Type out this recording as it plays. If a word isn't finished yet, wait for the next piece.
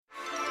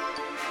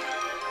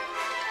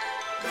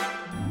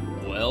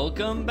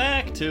Welcome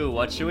back to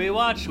What Should We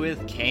Watch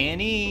with K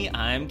and E.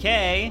 I'm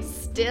Kay.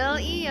 Still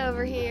E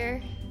over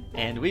here.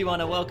 And we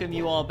want to welcome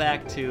you all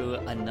back to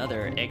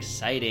another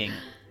exciting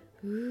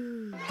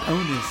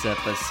bonus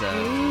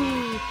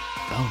episode.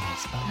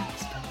 Bonus.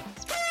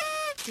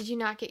 Did you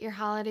not get your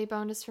holiday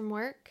bonus from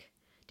work?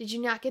 Did you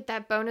not get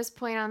that bonus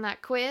point on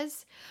that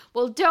quiz?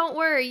 Well, don't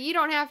worry. You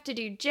don't have to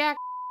do jack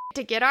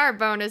to get our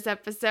bonus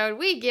episode.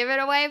 We give it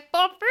away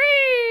for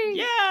free.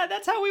 Yeah,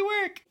 that's how we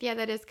work. Yeah,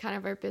 that is kind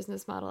of our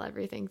business model.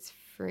 Everything's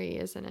free,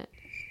 isn't it?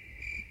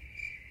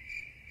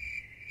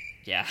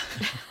 Yeah.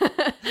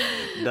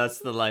 That's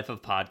the life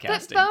of podcasting.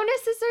 But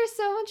bonuses are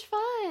so much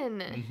fun.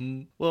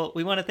 Mm-hmm. Well,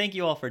 we want to thank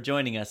you all for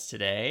joining us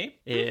today.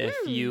 If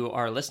you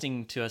are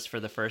listening to us for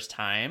the first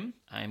time,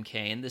 I'm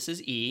Kay and this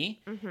is E.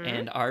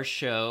 And our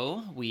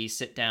show, we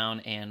sit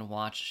down and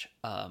watch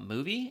a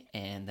movie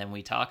and then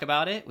we talk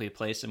about it. We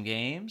play some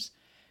games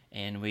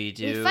and we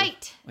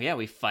fight. Yeah,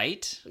 we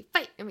fight. We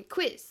fight and we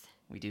quiz.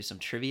 We do some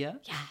trivia.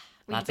 Yeah.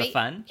 Lots debate. of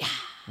fun. Yeah.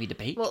 We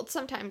debate. Well,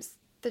 sometimes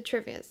the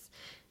trivias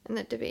and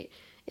the debate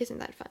isn't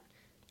that fun.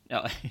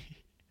 Oh.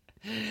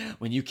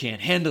 When you can't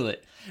handle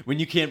it. When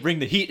you can't bring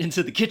the heat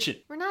into the kitchen.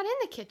 We're not in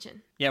the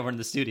kitchen. Yeah, we're in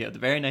the studio. The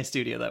very nice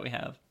studio that we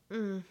have.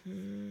 Don't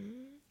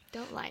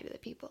lie to the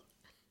people.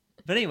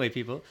 But anyway,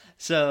 people,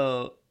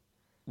 so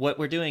what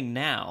we're doing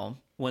now,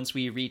 once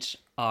we reach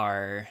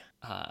our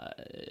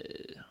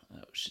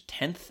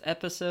 10th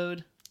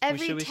episode...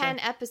 Every 10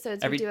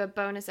 episodes, we do a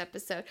bonus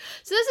episode.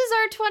 So this is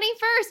our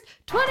 21st.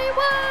 21!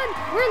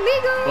 We're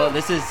legal! Well,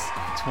 this is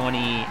 20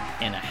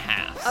 and a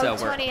half. So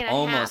 20 we're and a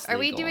almost half. Are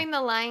we legal. doing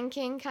the Lion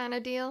King kind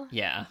of deal?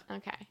 Yeah.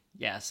 Okay.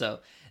 Yeah, so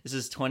this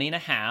is 20 and a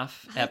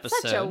half That's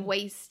episode. such a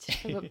waste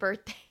of a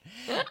birthday.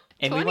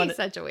 And 20 is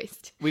such a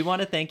waste. We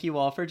want to thank you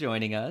all for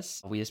joining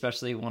us. We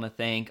especially want to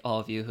thank all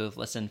of you who have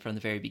listened from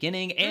the very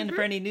beginning, and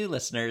for any new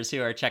listeners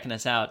who are checking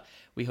us out.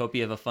 We hope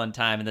you have a fun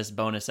time in this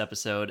bonus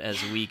episode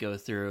as we go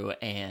through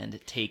and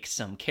take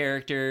some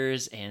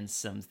characters and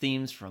some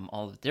themes from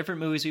all the different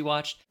movies we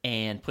watched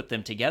and put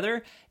them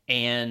together.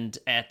 And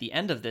at the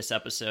end of this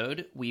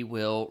episode, we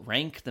will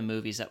rank the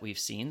movies that we've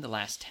seen, the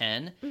last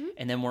 10.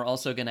 And then we're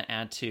also going to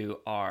add to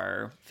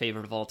our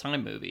favorite of all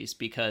time movies,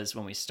 because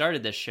when we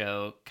started this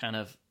show, kind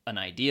of an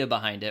idea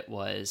behind it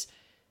was,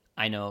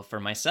 I know for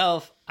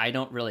myself, I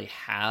don't really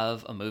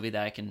have a movie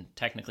that I can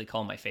technically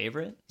call my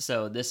favorite.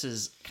 So this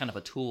is kind of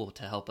a tool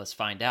to help us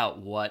find out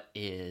what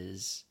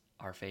is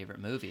our favorite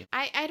movie.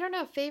 I don't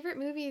know, favorite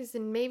movies,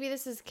 and maybe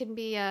can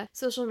be a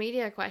social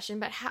media question,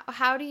 but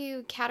how do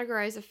you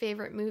categorize a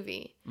favorite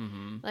movie?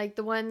 Like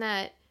the one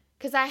that,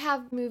 because I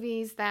have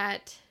movies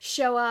that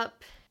show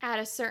up at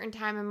a certain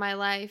time in my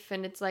life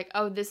and it's like,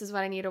 oh, this is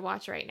what I need to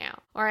watch right now.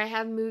 Or I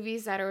have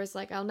movies that are always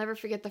like, I'll never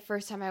forget the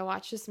first time I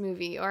watched this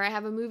movie. Or I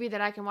have a movie that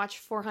I can watch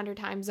 400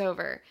 times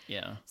over.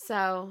 Yeah.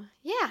 So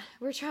yeah,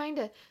 we're trying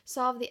to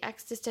solve the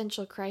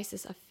existential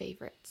crisis of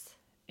favorites.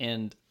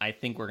 And I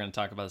think we're going to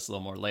talk about this a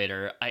little more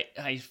later.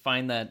 I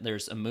find that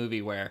there's a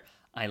movie where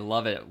I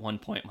love it at one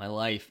point in my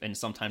life, and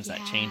sometimes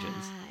that changes.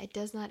 It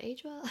does not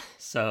age well.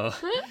 So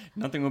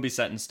nothing will be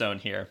set in stone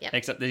here, Yep.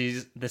 except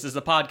this is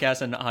a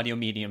podcast and an audio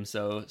medium.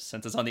 So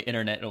since it's on the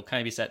internet, it'll kind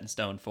of be set in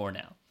stone for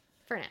now.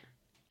 For now.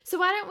 So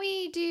why don't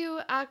we do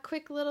a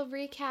quick little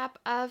recap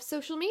of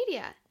social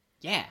media?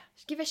 Yeah.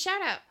 Give a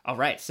shout out. All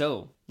right.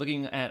 So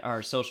looking at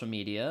our social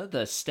media,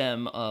 the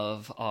stem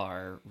of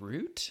our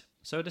root,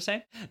 so to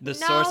say, the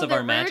source of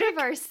our magic. The root of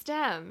our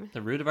stem.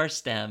 The root of our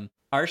stem.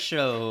 Our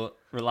show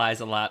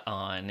relies a lot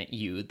on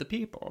you, the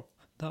people.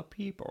 The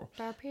people.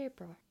 The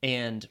people.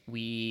 And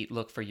we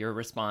look for your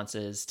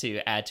responses to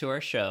add to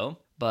our show.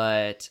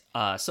 But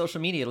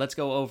social media, let's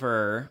go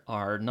over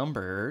our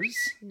numbers.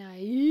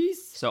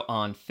 Nice. So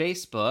on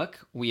Facebook,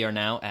 we are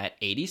now at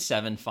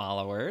 87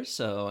 followers,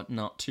 so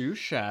not too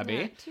shabby.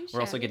 Not too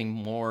We're also shabby. getting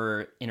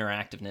more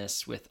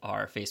interactiveness with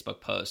our Facebook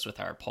posts, with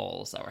our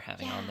polls that we're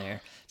having on there.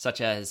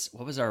 Such as,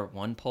 what was our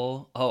one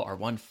poll? Oh, our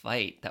one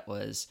fight that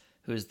was,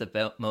 who's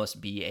the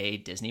most BA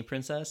Disney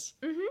princess?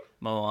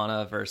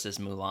 Moana versus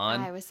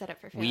Mulan. I was set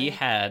up for failure. We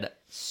had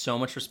so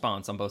much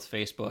response on both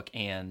Facebook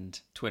and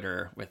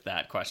Twitter with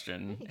that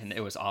question, and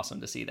it was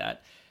awesome to see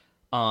that.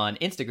 On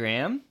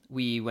Instagram,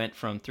 we went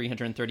from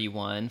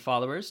 331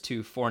 followers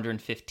to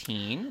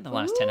 415 in the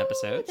last 10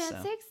 episodes.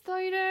 That's so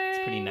exciting. it's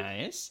pretty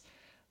nice.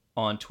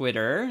 On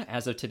Twitter,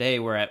 as of today,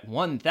 we're at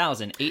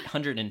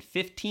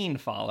 1,815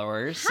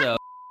 followers, so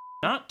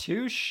not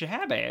too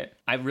shabby.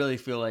 I really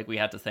feel like we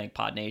have to thank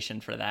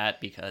PodNation for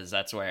that, because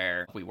that's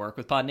where we work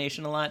with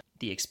PodNation a lot.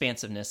 The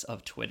expansiveness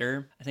of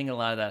Twitter, I think a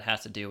lot of that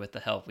has to do with the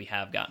help we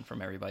have gotten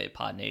from everybody at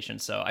PodNation.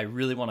 So I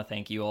really want to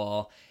thank you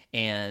all,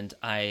 and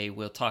I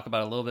will talk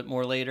about it a little bit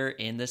more later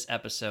in this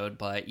episode,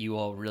 but you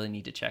all really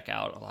need to check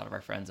out a lot of our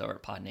friends over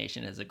at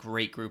PodNation. It's a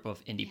great group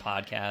of indie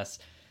podcasts.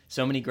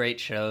 So many great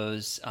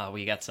shows.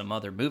 We got some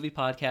other movie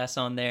podcasts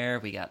on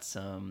there. We got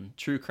some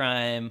true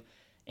crime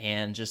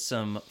and just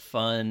some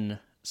fun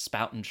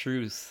spouting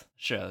truth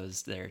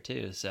shows there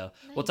too. So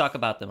we'll talk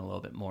about them a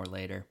little bit more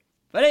later.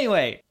 But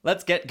anyway,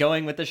 let's get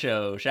going with the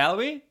show, shall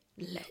we?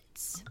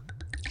 Let's.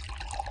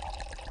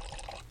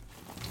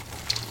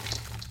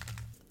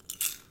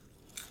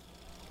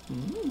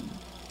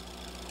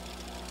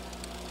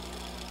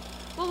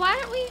 Well, why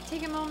don't we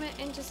take a moment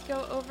and just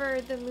go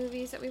over the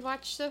movies that we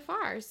watched so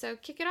far? So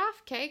kick it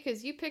off, Kay,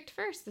 because you picked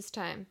first this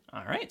time.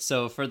 All right,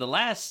 so for the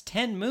last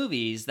 10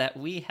 movies that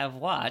we have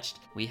watched,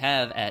 we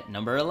have at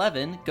number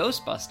 11,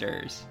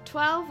 Ghostbusters.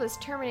 12 was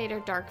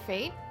Terminator Dark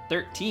Fate.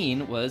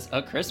 13 was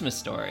A Christmas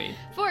Story.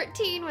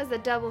 14 was the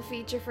double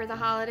feature for the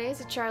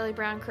holidays, A Charlie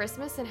Brown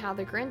Christmas and How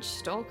the Grinch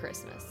Stole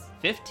Christmas.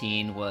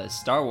 15 was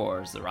Star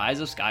Wars, The Rise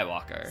of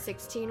Skywalker.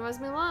 16 was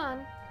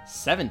Mulan.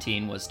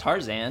 17 was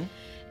Tarzan.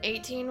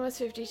 18 was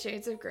 50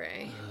 Shades of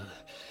Grey.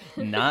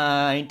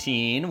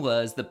 19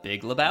 was The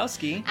Big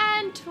Lebowski.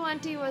 And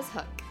 20 was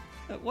Hook.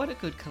 What a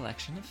good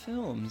collection of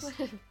films. What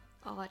an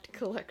odd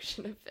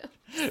collection of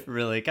films.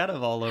 Really, kind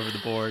of all over the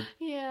board.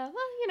 Yeah,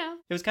 well, you know.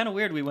 It was kind of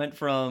weird. We went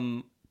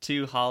from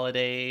 2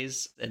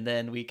 holidays, and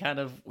then we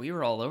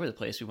were all over the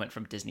place. We went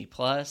from Disney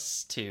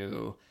Plus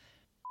to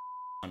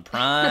on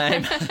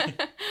Prime.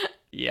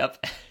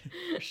 Yep,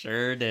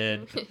 sure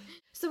did.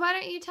 So why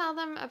don't you tell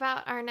them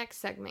about our next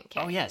segment,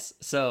 Kay? Oh, yes.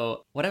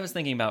 So what I was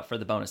thinking about for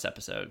the bonus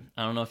episode,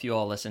 I don't know if you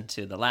all listened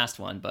to the last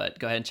one, but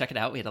go ahead and check it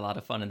out. We had a lot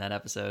of fun in that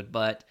episode.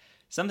 But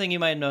something you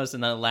might have noticed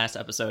in the last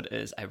episode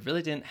is I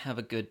really didn't have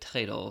a good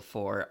title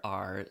for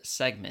our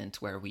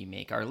segment where we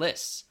make our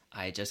lists.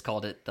 I just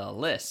called it The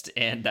List,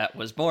 and that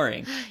was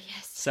boring.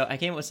 Yes. So I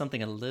came up with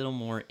something a little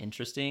more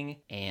interesting,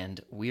 and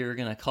we're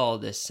going to call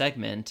this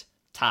segment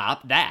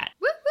Top That.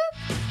 Whoop,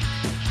 whoop.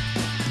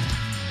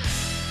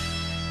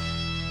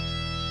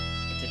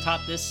 To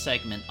top this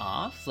segment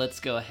off, let's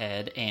go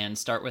ahead and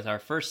start with our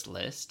first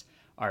list,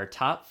 our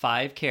top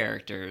 5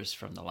 characters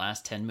from the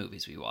last 10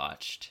 movies we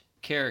watched.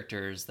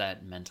 Characters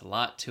that meant a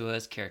lot to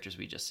us, characters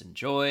we just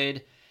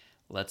enjoyed.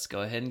 Let's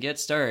go ahead and get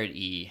started,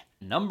 E.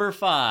 Number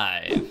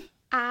 5.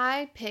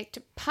 I picked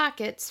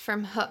Pockets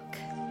from Hook.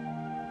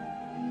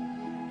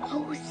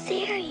 Oh,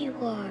 there you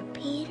are,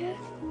 Peter.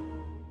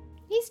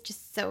 He's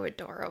just so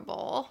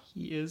adorable.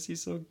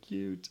 He's so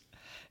cute.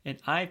 And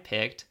I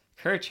picked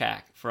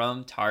Kerchak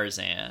from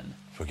Tarzan.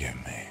 Forgive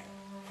me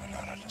for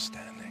not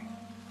understanding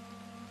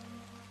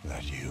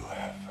that you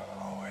have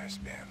always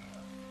been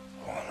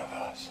one of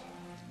us.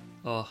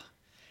 Oh,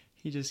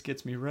 he just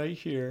gets me right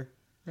here.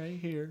 Right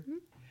here.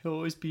 He'll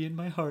always be in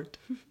my heart.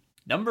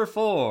 Number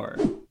 4.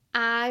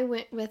 I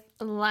went with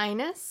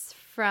Linus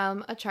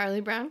from A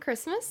Charlie Brown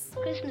Christmas.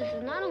 Christmas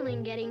is not only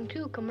getting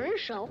too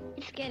commercial,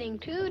 it's getting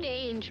too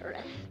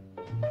dangerous.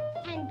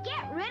 And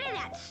get rid of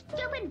that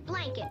stupid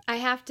blanket. I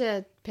have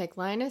to pick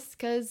Linus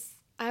because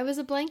I was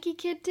a blankie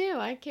kid too.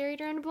 I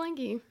carried around a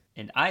blankie.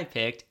 And I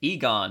picked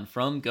Egon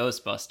from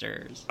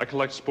Ghostbusters. I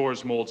collect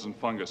spores, molds, and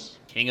fungus.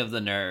 King of the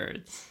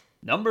Nerds.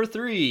 Number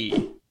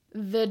 3.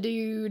 The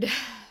dude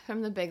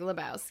from The Big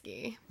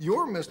Lebowski.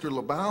 You're Mr.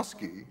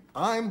 Lebowski.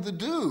 I'm the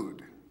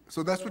dude.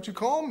 So that's what you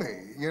call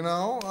me, you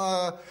know?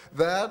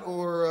 That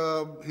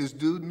or his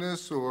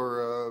dudeness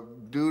or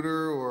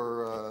duder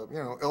or,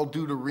 El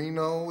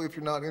Duderino if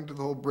you're not into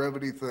the whole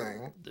brevity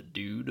thing. The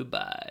dude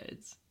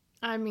abides.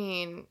 I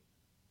mean,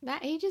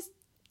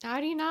 how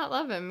do you not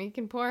love him? He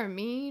can pour a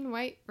mean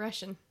white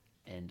Russian.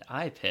 And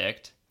I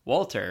picked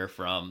Walter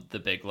from The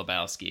Big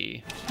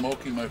Lebowski.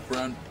 Smokey, my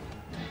friend,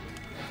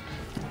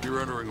 you're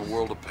entering a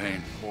world of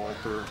pain,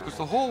 Walter. Has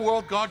the whole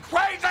world gone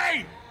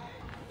crazy?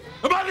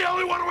 Am I the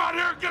only one around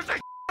here who gives a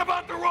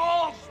about the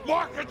rules?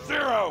 Market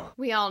zero!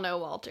 We all know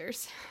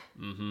Walters.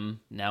 Mm-hmm.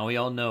 Now we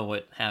all know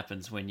what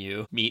happens when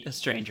you meet a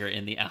stranger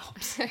in the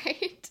Alps.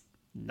 Right?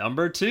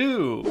 Number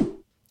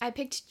 2. I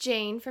picked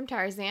Jane from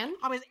Tarzan.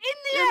 I was in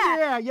the air.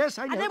 Yeah, yes,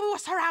 I know. And then we were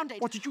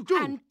surrounded. What did you do?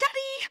 And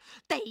Daddy,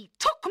 they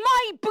took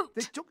my boot.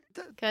 They took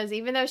Because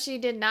even though she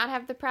did not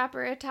have the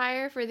proper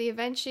attire for the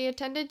event she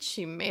attended,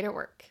 she made it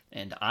work.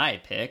 And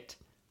I picked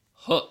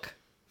Hook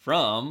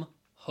from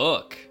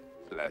Hook.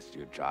 Bless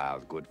your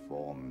child's good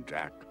form,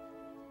 Jack.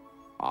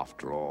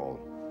 After all,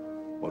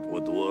 what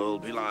would the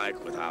world be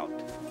like without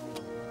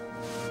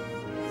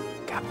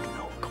Captain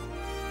Hook?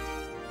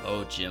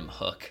 Oh, Jim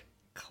Hook.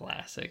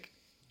 Classic.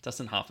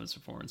 Dustin Hoffman's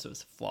performance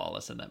was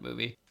flawless in that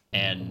movie.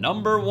 And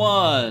number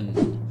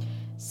 1.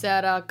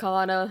 Sarah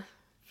Connor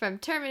from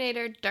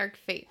Terminator Dark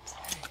Fate.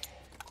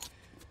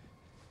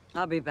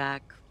 I'll be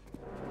back.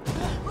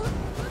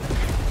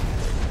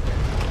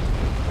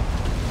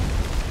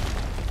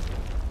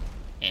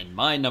 And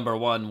my number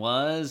 1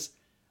 was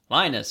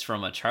Linus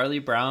from A Charlie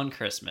Brown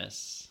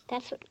Christmas.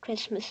 That's what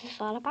Christmas is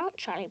all about,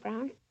 Charlie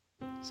Brown.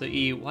 So,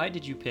 E, why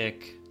did you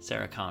pick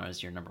Sarah Connor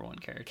as your number 1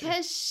 character?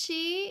 Because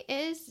she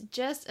is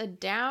just a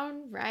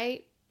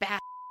downright bad.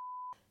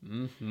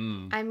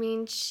 Mm-hmm. I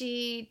mean,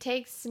 she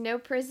takes no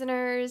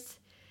prisoners.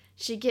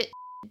 She get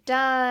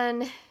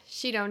done.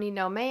 She don't need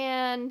no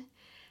man.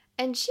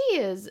 And she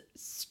is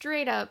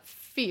straight up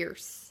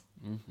fierce.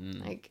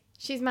 Mm-hmm. Like,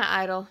 she's my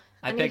idol.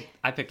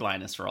 I picked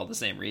Linus for all the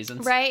same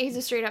reasons. Right? He's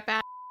a straight up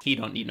bad. He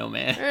don't need no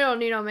man. I don't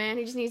need no man.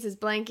 He just needs his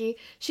blankie.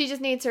 She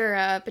just needs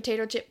her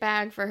potato chip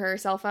bag for her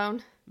cell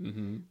phone.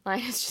 Mm-hmm.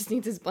 Linus just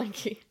needs his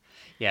blankie.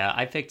 Yeah,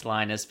 I picked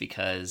Linus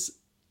because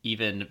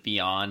even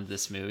beyond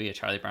this movie, A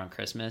Charlie Brown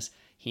Christmas,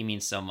 he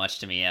means so much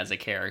to me as a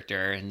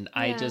character, and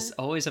I just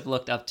always have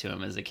looked up to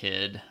him as a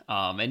kid.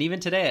 And even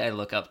today, I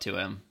look up to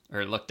him,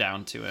 or look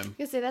down to him. I was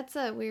gonna say, that's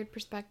a weird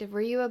perspective. Were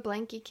you a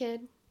Blanky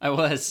kid? I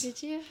was.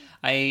 Did you?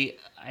 I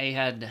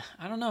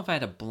don't know if I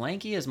had a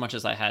blankie as much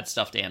as I had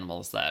stuffed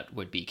animals that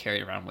would be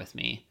carried around with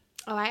me.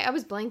 Oh, I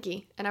was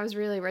Blanky, and I was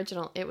really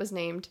original. It was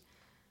named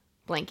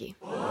Blanky.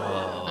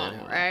 Whoa. I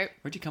know, right?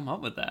 Where'd you come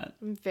up with that?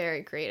 I'm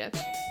very creative.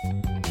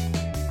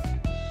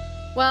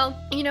 Well,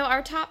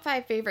 our top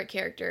 5 favorite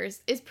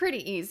characters is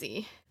pretty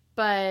easy,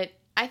 but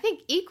I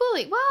think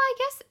equally, well, I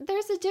guess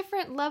there's a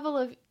different level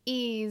of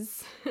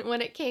ease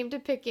when it came to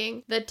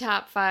picking the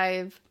top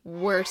 5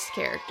 worst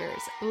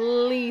characters,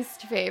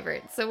 least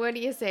favorite. So what do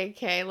you say,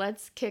 Kay?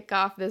 Let's kick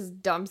off this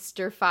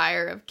dumpster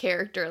fire of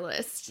character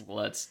list.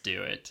 Let's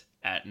do it.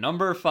 At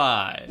number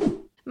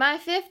 5. My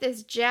 5th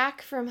is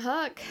Jack from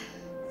Hook.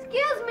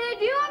 Excuse me,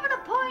 do you have an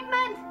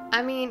appointment?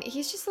 I mean,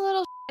 he's just a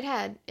little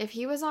shithead. If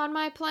he was on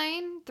my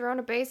plane throwing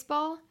a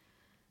baseball,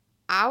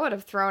 I would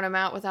have thrown him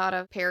out without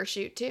a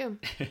parachute too.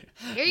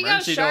 Here you go,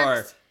 Emergency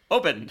sharks. door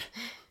open.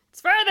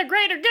 It's for the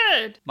greater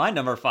good. My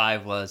number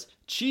 5 was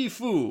Chi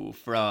Fu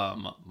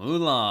from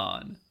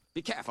Mulan.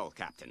 Be careful,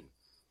 Captain.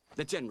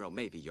 The general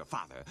may be your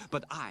father,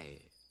 but I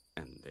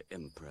am the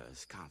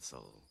Emperor's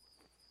consul.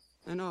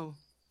 And oh,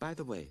 by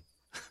the way,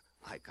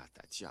 I got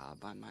that job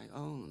on my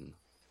own.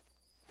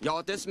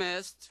 You're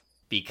dismissed.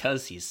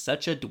 Because he's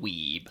such a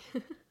dweeb.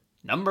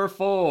 Number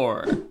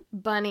 4.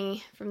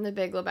 Bunny from The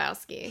Big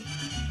Lebowski.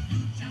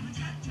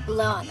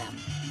 Blow on them.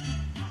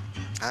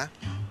 Huh?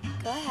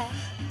 Go ahead.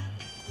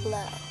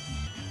 Blow.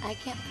 I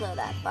can't blow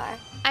that far.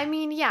 I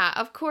mean, yeah,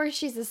 of course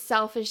she's a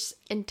selfish,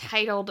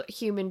 entitled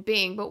human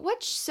being, but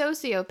which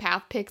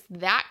sociopath picks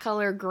that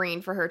color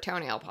green for her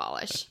toenail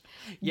polish?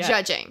 Yeah,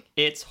 Judging.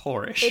 It's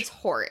whorish. It's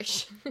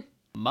whorish.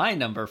 My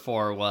number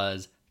 4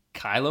 was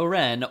Kylo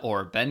Ren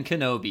or Ben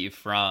Kenobi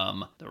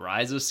from The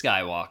Rise of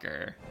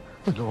Skywalker.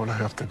 I know what I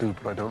have to do,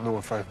 but I don't know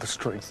if I have the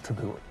strength to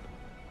do it.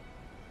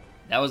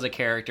 That was a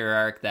character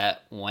arc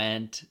that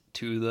went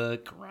to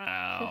the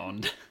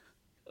ground.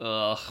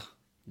 Ugh.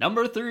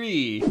 Number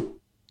 3.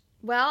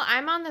 Well,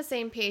 I'm on the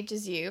same page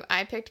as you.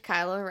 I picked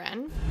Kylo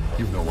Ren.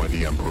 You know why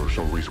the Emperor's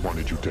always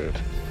wanted you dead.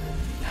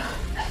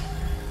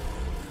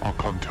 I'll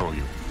come tell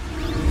you.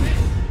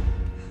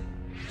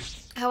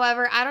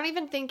 However, I don't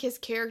even think his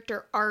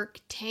character arc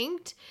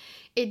tanked.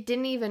 It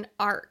didn't even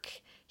arc.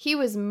 He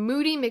was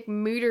Moody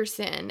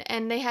McMooderson,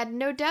 and they had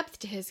no depth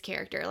to his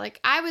character. Like,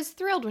 I was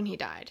thrilled when he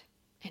died,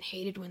 and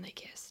hated when they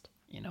kissed.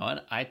 You know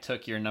what? I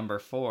took your number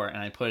 4 and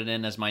I put it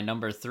in as my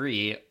number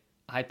 3.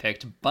 I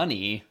picked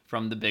Bunny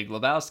from The Big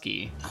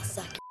Lebowski. I'll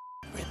suck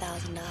your for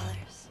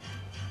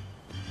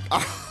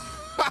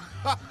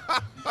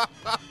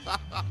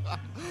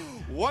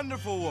 $1,000.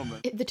 Wonderful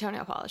woman. The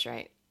toenail polish,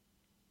 right?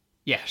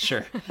 Yeah,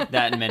 sure.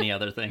 That and many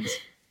other things.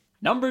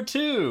 Number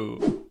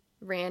 2.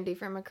 Randy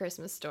from A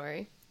Christmas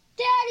Story.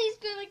 Daddy's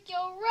gonna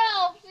kill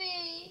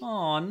Ralphie.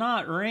 Aw,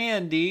 not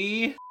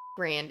Randy.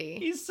 Randy.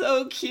 He's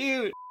so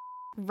cute.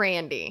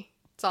 Randy.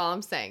 That's all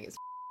I'm saying is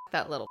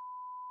that little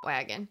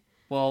wagon.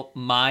 Well,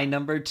 my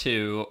number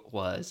 2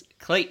 was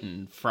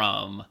Clayton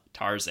from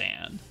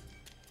Tarzan.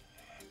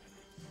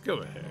 Go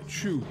ahead,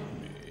 shoot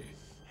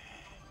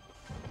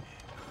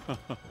me.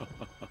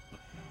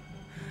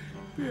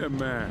 Be a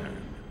man.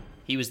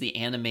 He was the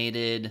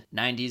animated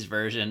 90s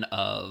version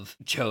of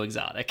Joe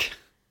Exotic.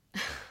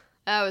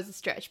 That was a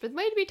stretch, but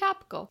way to be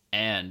topical.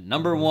 And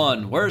number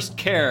 1, worst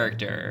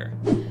character.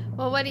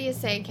 Well, what do you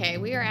say, Kay?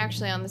 We are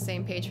actually on the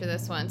same page for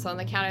this one. So on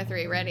the count of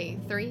 3, ready?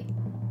 3,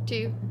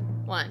 2,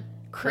 1.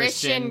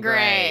 Christian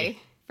Grey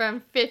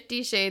from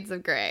 50 Shades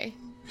of Grey.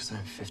 Because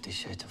I'm 50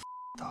 Shades of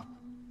up.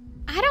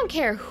 I don't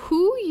care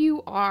who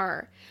you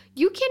are.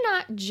 You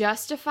cannot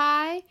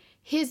justify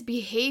his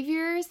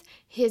behaviors,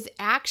 his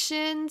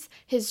actions,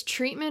 his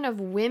treatment of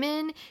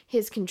women,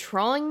 his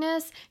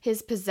controllingness,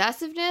 his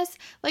possessiveness.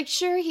 Like,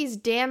 sure, he's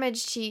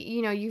damaged.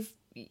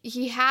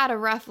 He had a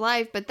rough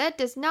life, but that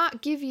does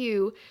not give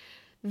you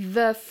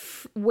the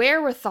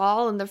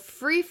wherewithal and the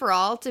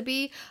free-for-all to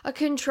be a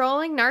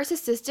controlling,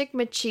 narcissistic,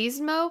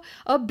 machismo,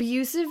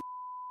 abusive.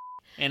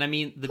 And I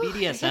mean, the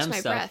BDSM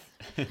stuff,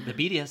 the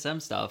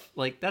BDSM stuff,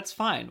 like, that's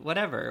fine.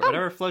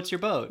 Whatever floats your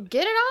boat.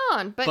 Get it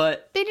on.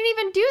 But they didn't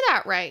even do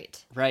that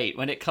right. Right.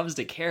 When it comes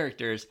to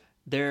characters,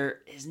 there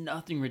is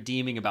nothing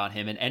redeeming about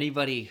him. And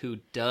anybody who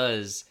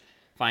does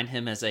find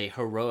him as a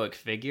heroic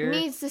figure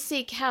needs to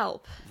seek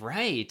help.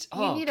 Right.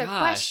 You need to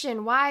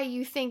question why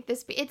you think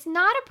this. It's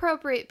not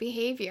appropriate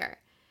behavior.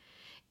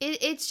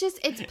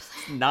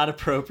 It's not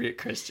appropriate,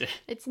 Christian.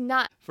 It's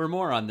not. For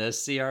more on this,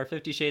 see our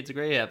 50 Shades of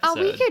Grey episode.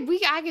 Oh,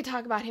 I could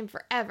talk about him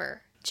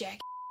forever. Jack.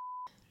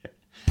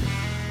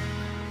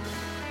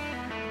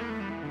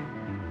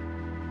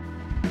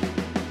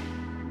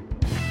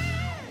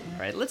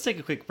 All right, let's take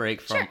a quick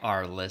break from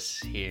our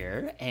list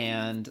here,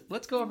 and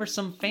let's go over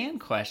some fan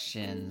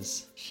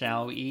questions,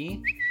 shall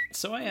we?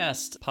 So I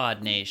asked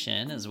Pod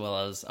Nation, as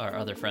well as our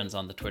other friends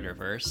on the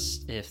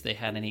Twitterverse, if they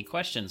had any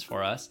questions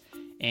for us,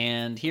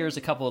 and here's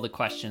a couple of the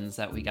questions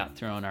that we got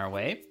thrown our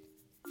way.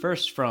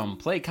 First, from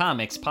Play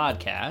Comics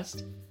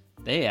Podcast,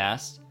 they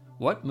asked,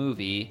 what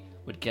movie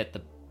would get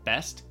the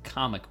best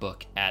comic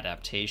book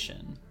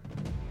adaptation?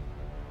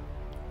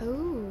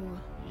 Ooh.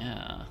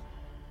 Yeah.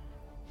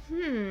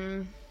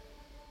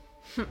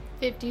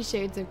 50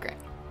 Shades of Grey.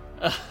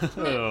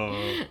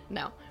 Oh.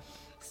 No.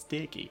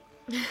 Sticky.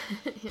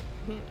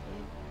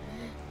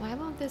 Why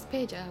won't this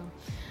page? Oh.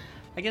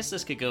 I guess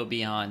this could go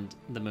beyond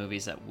the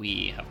movies that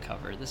we have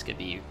covered. This could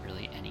be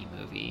really any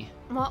movie.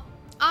 Well,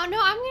 oh no,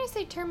 I'm going to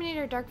say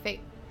Terminator Dark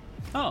Fate.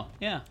 Oh,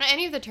 yeah.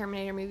 Any of the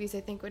Terminator movies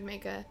I think would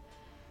make a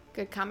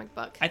good comic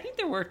book. I think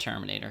there were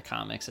Terminator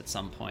comics at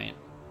some point,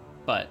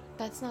 but...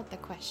 That's not the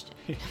question.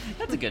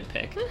 That's a good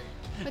pick.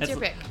 What's your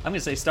pick? I'm going to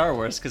say Star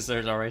Wars because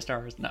there's already Star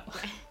Wars. No.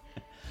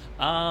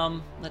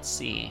 Let's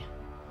see.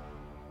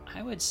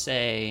 I would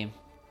say...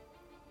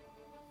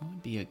 What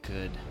would be a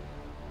good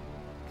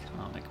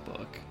comic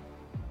book?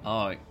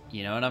 Oh,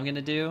 you know what I'm going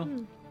to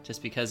do?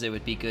 Just because it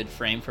would be good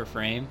frame for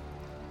frame,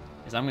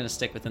 is I'm going to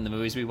stick within the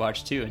movies we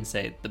watched too and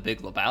say The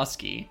Big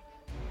Lebowski.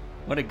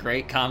 What a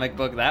great comic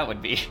book that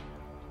would be.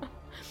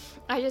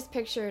 I just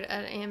pictured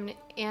an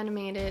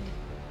animated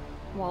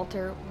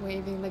Walter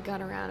waving the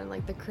gun around and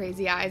like the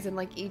crazy eyes, and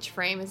like each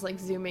frame is like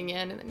zooming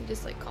in, and then he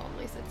just like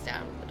calmly sits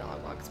down when the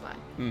dog walks by.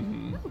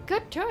 Mm-hmm. Oh,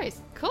 good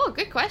choice. Cool,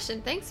 good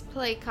question. Thanks,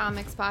 Play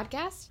Comics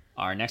Podcast.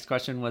 Our next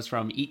question was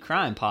from Eat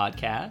Crime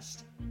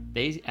Podcast.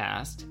 They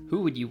asked,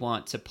 who would you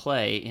want to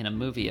play in a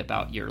movie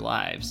about your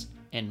lives?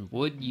 And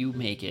would you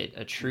make it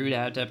a true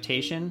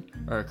adaptation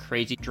or a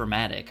crazy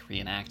dramatic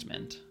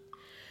reenactment?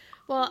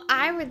 Well,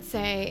 I would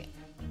say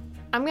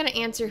I'm going to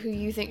answer who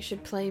you think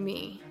should play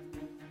me.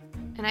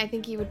 And I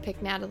think you would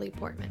pick Natalie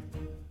Portman.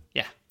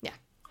 Yeah. Yeah.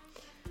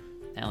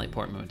 Natalie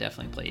Portman would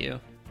definitely play you.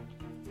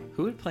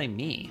 Who would play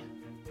me?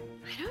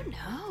 I don't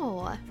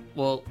know.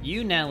 Well,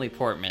 you, Natalie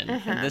Portman,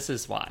 and this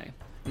is why.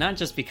 Not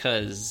just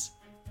because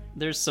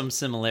there's some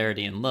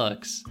similarity in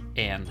looks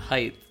and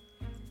height,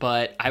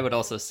 but I would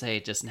also say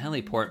just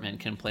Natalie Portman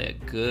can play a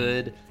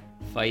good,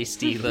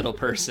 feisty little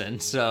person.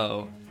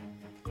 So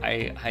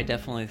I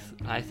definitely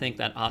think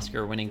that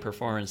Oscar-winning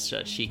performance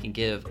that she can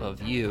give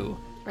of you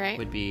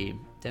would be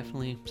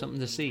definitely something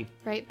to see.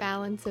 Right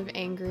balance of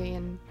angry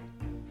and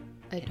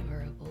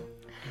adorable.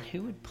 And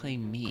who would play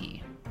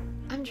me?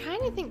 I'm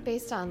trying to think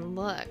based on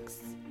looks.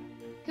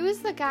 Who is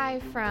the guy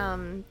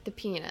from The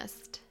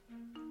Pianist?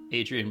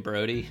 Adrian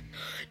Brody.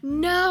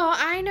 No,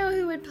 I know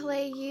who would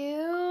play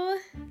you.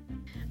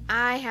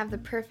 I have the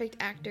perfect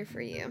actor for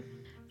you.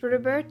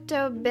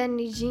 Roberto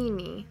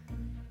Benigni.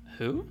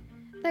 Who?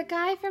 The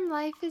guy from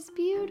Life is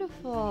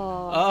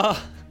Beautiful.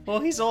 Oh, well,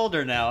 he's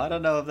older now. I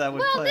don't know if that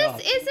would play off. Well,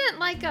 this isn't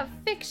like a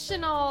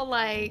fictional,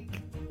 like,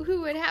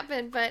 who would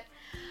happen, but...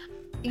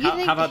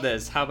 How about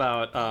this? How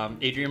about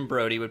Adrian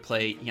Brody would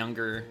play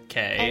younger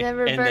Kay? And then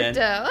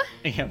Roberto.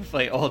 And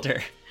play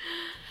older.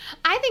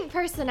 I think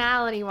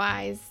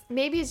personality-wise,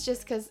 maybe it's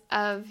just because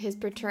of his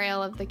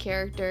portrayal of the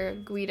character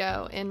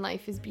Guido in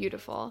Life is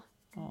Beautiful.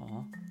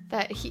 Aww.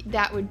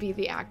 That would be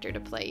the actor to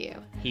play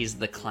you. He's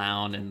the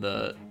clown in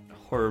the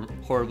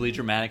horribly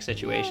dramatic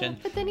situation. Yeah,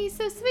 but then he's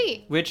so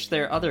sweet. Which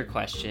their other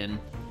question,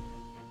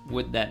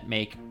 would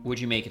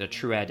you make it a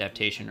true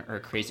adaptation or a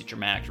crazy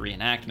dramatic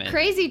reenactment?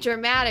 Crazy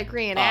dramatic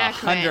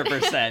reenactment.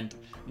 100%.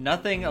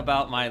 Nothing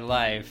about my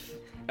life,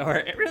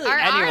 or really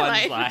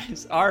anyone's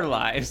lives, our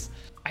lives.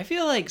 I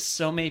feel like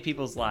so many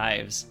people's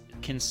lives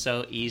can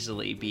so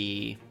easily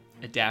be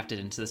adapted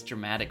into this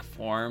dramatic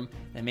form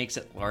that makes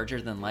it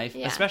larger than life,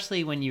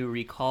 especially when you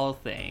recall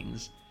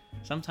things.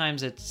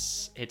 Sometimes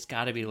it's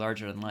got to be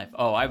larger than life.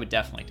 Oh, I would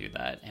definitely do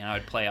that, and I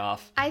would play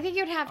off. I think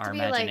it would have to be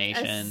like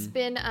a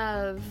spin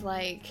of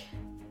like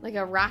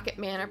a Rocket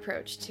Man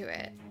approach to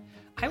it.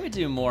 I would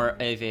do more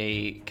of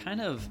a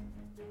kind of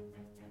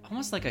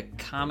almost like a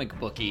comic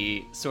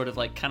booky sort of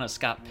like kind of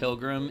Scott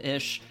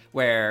Pilgrim-ish,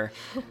 where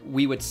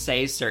we would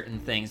say certain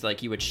things,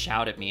 like you would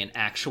shout at me and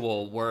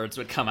actual words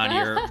would come out of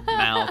your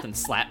mouth and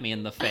slap me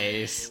in the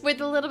face.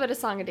 With a little bit of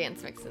song and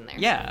dance mix in there.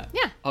 Yeah.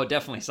 Yeah. Oh,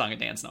 definitely song and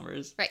dance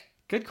numbers. Right.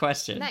 Good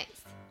question. Nice.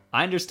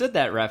 I understood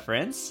that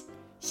reference.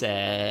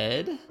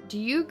 Said, do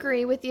you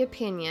agree with the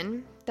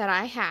opinion that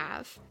I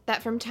have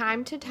that from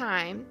time to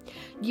time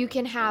you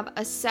can have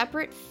a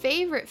separate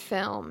favorite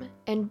film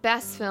and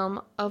best film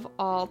of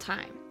all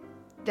time?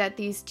 That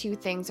these two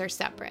things are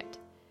separate?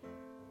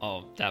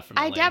 Oh,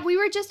 definitely. We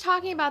were just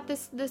talking about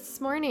this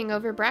morning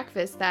over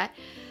breakfast, that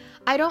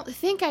I don't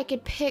think I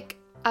could pick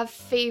a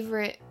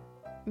favorite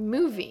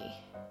movie.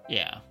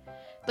 Yeah.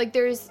 Like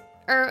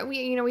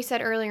we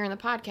said earlier in the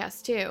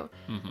podcast too.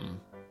 Mm-hmm.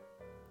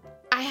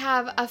 I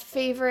have a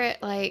favorite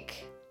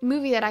like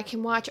movie that I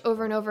can watch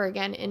over and over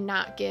again and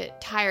not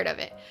get tired of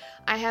it.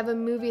 I have a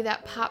movie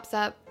that pops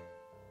up,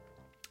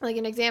 like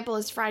an example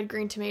is Fried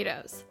Green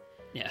Tomatoes.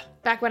 Yeah.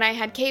 Back when I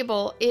had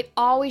cable, it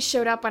always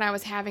showed up when I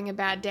was having a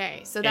bad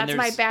day. So that's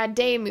my bad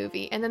day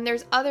movie. And then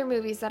there's other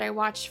movies that I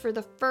watched for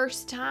the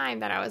first time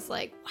that I was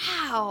like,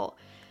 wow.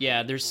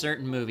 Yeah, there's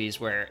certain movies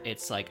where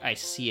it's like I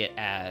see it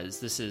as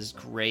this is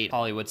great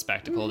Hollywood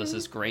spectacle, this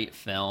is great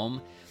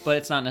film, but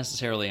it's not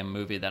necessarily a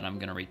movie that I'm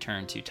going to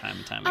return to time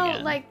and time again.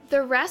 Oh, like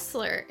The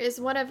Wrestler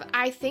is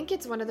I think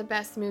it's one of the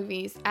best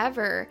movies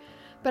ever,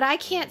 but I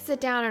can't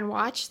sit down and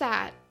watch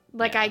that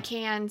like I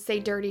can, say,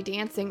 Dirty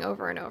Dancing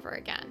over and over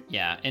again.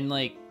 Yeah, and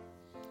like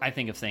I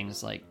think of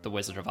things like The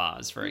Wizard of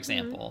Oz, for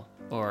example,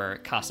 or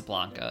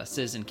Casablanca,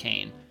 Citizen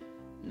Kane.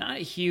 Not a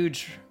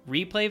huge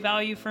replay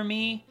value for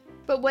me.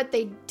 But what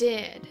they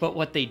did. But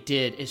what they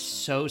did is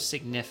so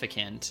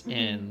significant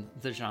in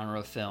the genre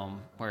of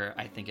film where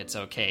I think it's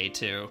okay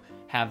to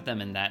have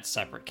them in that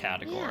separate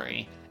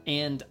category. Yeah.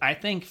 And I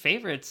think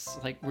favorites,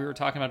 like we were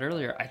talking about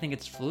earlier, I think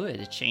it's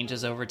fluid. It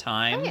changes over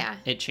time. Oh, yeah.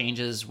 It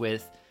changes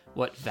with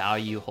what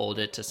value you hold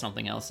it to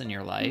something else in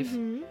your life.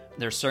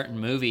 There's certain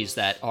movies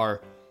that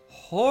are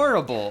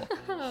horrible,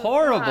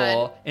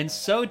 horrible, and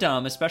so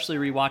dumb, especially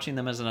rewatching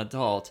them as an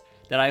adult,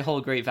 that I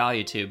hold great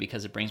value to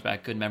because it brings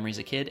back good memories as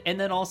a kid. And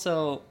then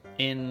also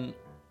in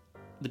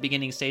the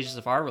beginning stages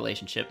of our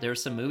relationship, there were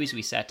some movies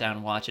we sat down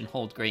and watched and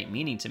hold great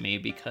meaning to me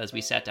because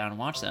we sat down and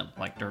watched them,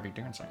 like Dirty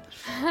Dancing.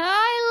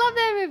 I love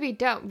that movie.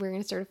 We're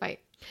going to start a fight.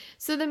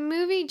 So the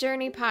Movie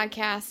Journey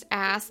podcast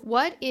asks,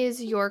 what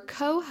is your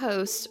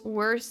co-host's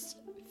worst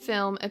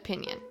film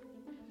opinion?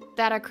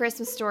 That A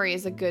Christmas Story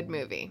is a good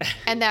movie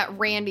and that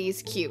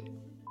Randy's cute.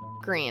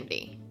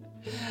 Grandy.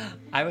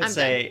 I would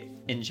say,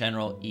 in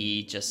general,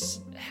 E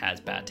just has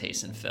bad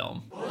taste in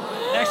film.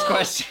 Next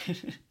question.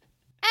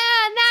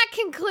 And that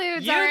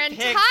concludes our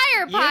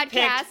entire podcast. You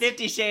picked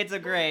 50 Shades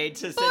of Grey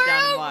to sit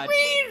down and watch.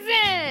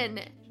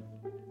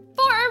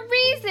 For a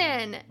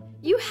reason.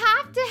 You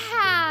have to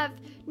have...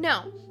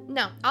 No,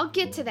 I'll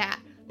get to that.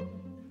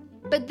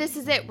 But this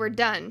is it. We're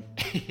done.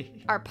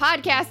 Our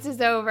podcast is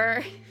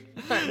over.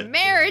 Our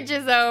marriage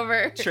is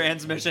over.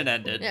 Transmission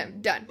ended. Yeah,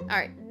 done. All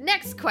right,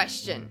 next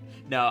question.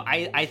 No,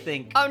 I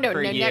think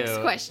next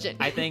question.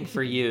 I think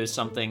for you,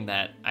 something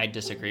that I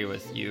disagree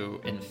with you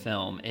in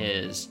film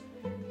is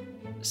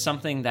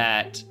something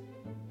that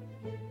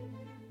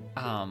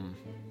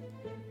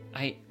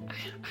I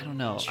don't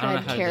know. Tread I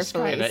don't know how to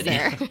describe it.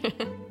 There.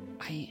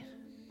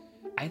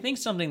 I think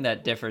something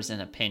that differs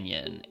in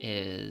opinion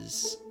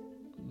is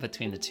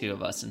between the two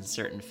of us in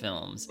certain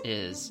films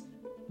is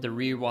the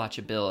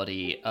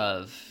rewatchability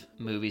of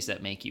movies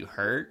that make you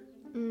hurt.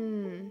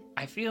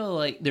 I feel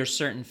like there's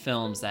certain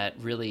films that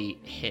really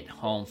hit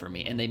home for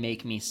me and they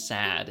make me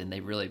sad and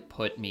they really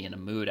put me in a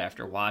mood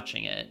after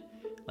watching it,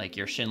 like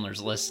your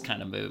Schindler's List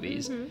kind of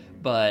movies.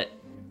 But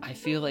I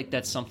feel like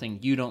that's something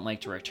you don't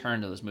like to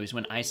return to those movies,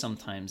 when I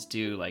sometimes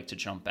do like to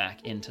jump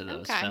back into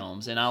those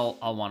films, and I'll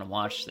want to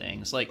watch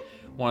things like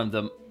one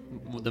of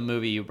the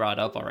movie you brought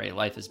up already,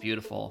 Life is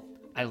Beautiful.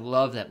 I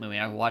love that movie.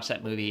 I watch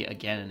that movie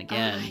again and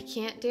again. I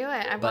can't do it.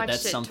 I've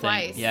watched it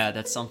twice. Yeah,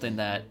 that's something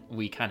that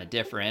we kind of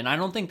differ in. I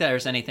don't think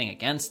there's anything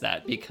against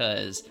that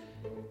because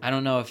I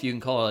don't know if you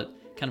can call it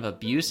kind of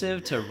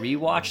abusive to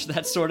rewatch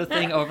that sort of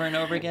thing over and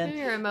over again.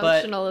 You're an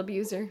emotional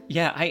abuser.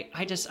 Yeah,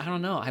 I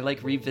don't know. I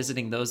like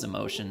revisiting those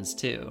emotions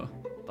too.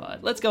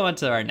 But let's go on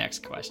to our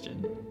next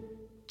question.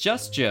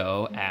 Just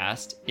Joe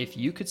asked, if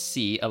you could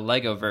see a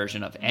Lego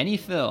version of any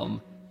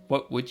film,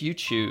 what would you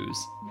choose?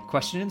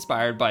 Question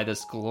inspired by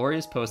this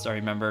glorious post I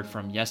remembered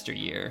from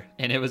yesteryear,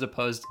 and it was a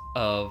post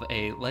of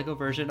a Lego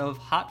version of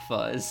Hot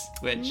Fuzz,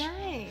 which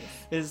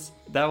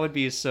that would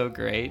be so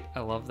great. I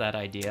love that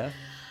idea.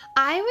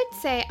 I would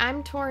say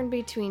I'm torn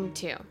between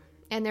two,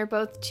 and they're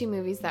both two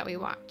movies that we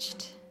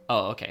watched.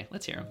 Oh, okay.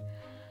 Let's hear them.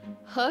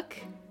 Hook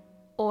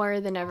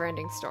or The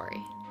Neverending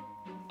Story.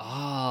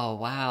 Oh,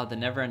 wow. The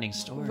Neverending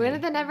Story.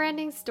 Wouldn't The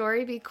Neverending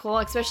Story be cool?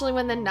 Especially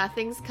when the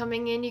nothing's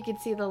coming in, you could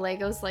see the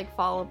Legos like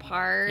fall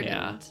apart.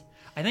 Yeah.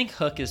 I think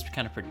Hook is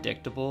kind of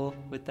predictable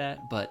with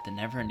that, but The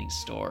Neverending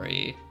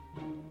Story,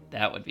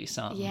 that would be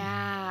something.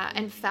 Yeah,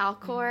 and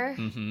Falkor.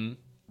 Mm-hmm.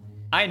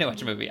 I know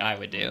which movie I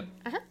would do.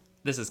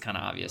 This is kind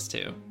of obvious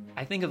too.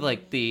 I think of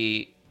like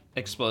the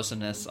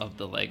explosiveness of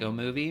the Lego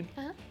movie,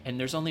 and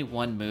there's only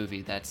one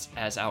movie that's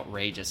as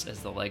outrageous as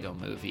the Lego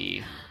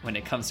movie when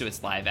it comes to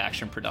its live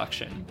action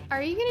production.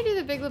 Are you gonna do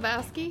The Big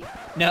Lebowski?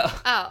 No.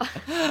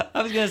 Oh.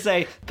 I was gonna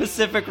say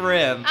Pacific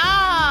Rim.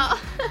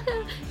 Oh.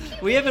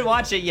 We haven't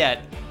watched it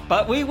yet,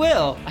 but we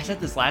will. I said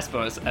this last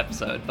bonus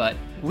episode, but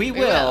we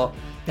will.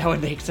 That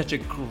would make such a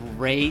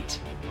great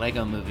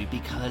Lego movie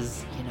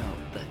because, you know,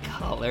 the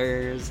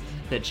colors,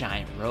 the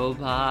giant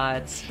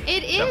robots,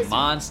 the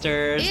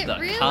monsters,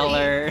 the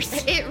colors.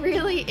 It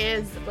really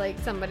is like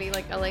somebody,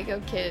 like a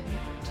Lego kid,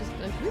 just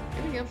like, here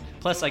we go.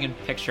 Plus, I can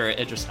picture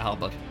Idris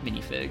Elba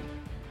minifig.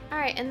 All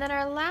right, and then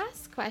our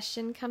last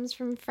question comes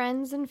from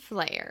Friends and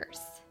Flayers.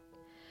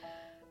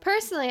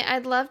 Personally,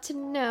 I'd love to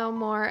know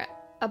more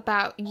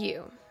about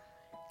you.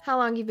 How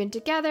long you've been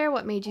together,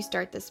 what made you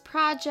start this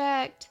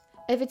project.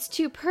 If it's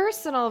too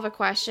personal of a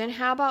question,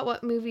 how about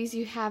what movies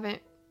you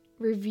haven't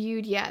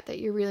reviewed yet that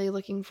you're really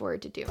looking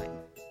forward to doing?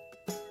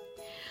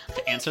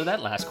 To answer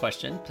that last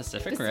question,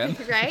 Pacific Rim.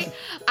 Right?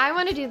 I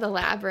want to do The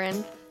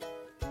Labyrinth.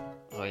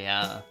 Oh,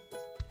 yeah.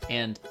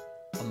 And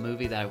a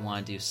movie that I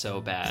want to do so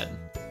bad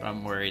But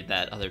I'm worried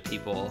that other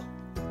people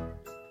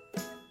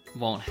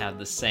won't have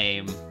the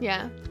same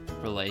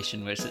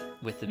relation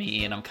with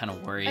me, and I'm kind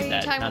of worried. Are you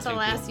that talking about The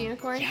Last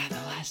Unicorn? Yeah, The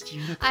Last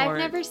Unicorn. I've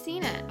never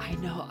seen it. I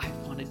know. I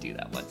want to do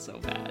that one so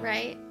bad.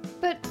 Right?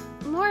 But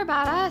more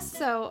about us.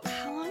 So,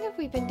 how long have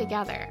we been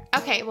together?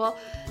 Okay, well,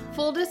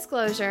 full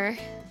disclosure,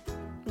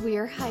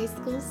 we're high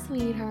school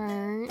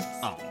sweethearts.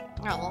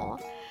 Oh.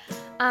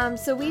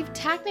 So we've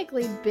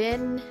technically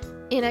been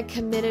in a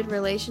committed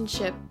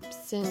relationship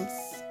since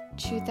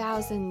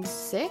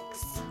 2006.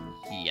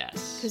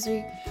 Yes. Because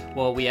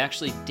we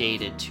actually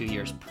dated 2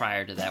 years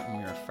prior to that when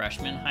we were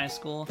freshmen in high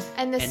school.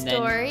 And the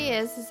story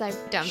is I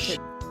dumped it.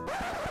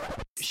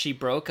 She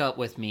broke up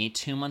with me.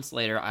 2 months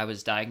later, I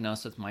was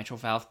diagnosed with mitral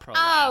valve prolapse.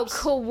 Oh,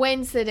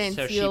 coincidence,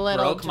 so you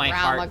little broke my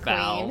drama heart queen.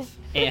 valve,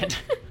 and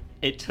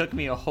it took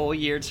me a whole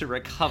year to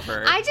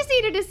recover. I just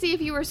needed to see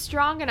if you were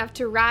strong enough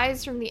to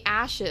rise from the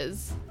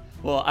ashes.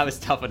 Well, I was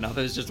tough enough.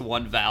 It was just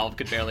one valve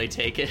could barely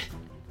take it.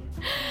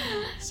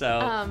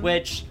 So,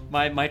 which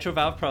my mitral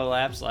valve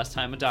prolapse, last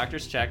time a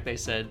doctor's checked, they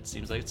said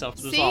seems like it's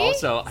self-resolved.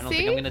 So I don't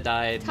think I'm gonna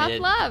die. Tough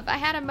love. I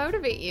had to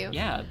motivate you.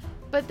 Yeah.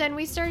 But then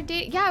we started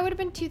dating. Yeah, it would have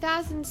been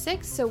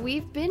 2006. So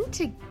we've been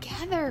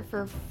together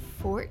for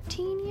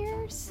 14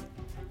 years.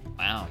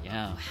 Wow.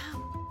 Yeah.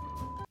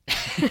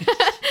 Wow.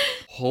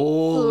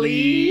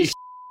 Holy.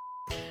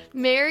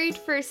 Married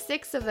for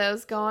 6 of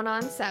those, going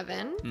on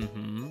 7.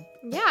 Mm-hmm.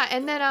 Yeah,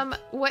 and then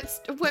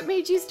what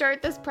made you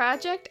start this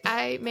project?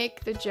 I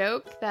make the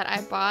joke that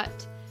I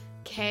bought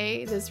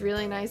Kay this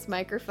really nice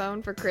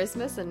microphone for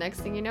Christmas, and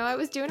next thing you know, I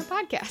was doing a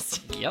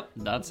podcast. Yep,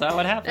 that's how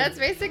it happened. That's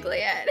basically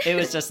it. It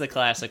was just the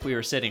classic. We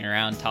were sitting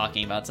around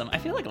talking about I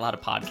feel like a lot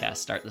of podcasts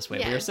start this way.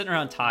 Yeah. We were sitting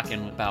around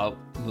talking about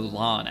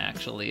Mulan,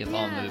 actually, of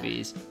all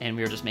movies, and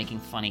we were just making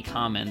funny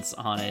comments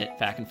on it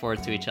back and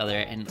forth to each other,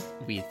 and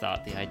we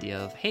thought the idea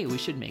of, hey, we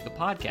should make a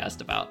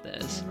podcast about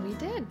this. And we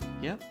did.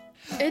 Yep.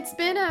 It's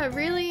been a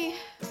really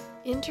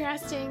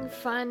interesting,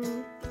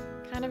 fun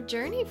kind of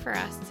journey for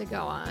us to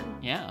go on.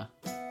 Yeah.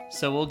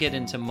 So we'll get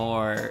into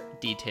more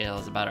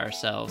details about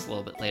ourselves a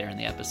little bit later in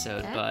the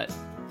episode, but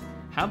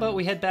how about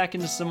we head back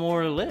into some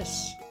more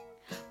lists?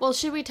 Well,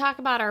 should we talk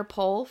about our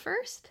poll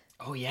first?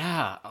 Oh,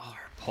 yeah. Oh,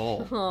 our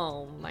poll.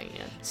 Oh, man.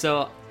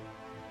 So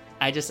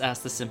I just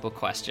asked the simple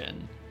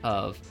question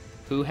of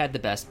who had the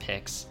best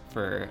picks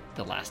for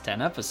the last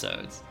 10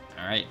 episodes.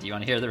 All right. Do you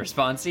want to hear the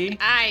response?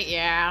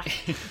 Yeah.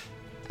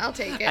 I'll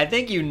take it. I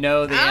think you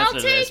know the answer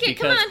to this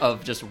because Come on.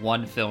 of just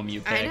one film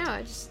you picked. I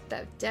know. Just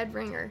that dead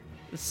ringer.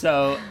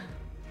 So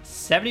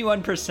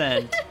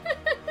 71%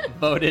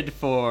 voted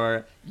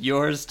for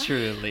yours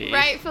truly.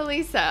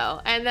 Rightfully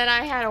so. And then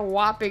I had a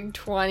whopping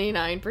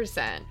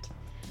 29%.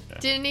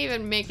 Didn't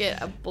even make it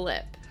a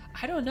blip.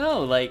 I don't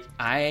know. Like,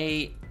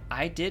 I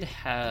did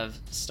have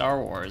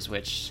Star Wars,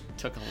 which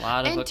took a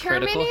lot of a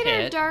critical hit.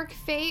 Terminator Dark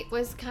Fate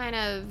was kind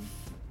of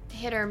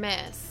hit or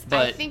miss.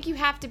 But I think you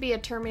have to be a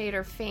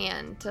Terminator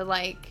fan to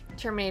like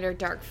Terminator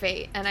Dark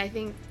Fate. And I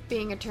think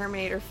being a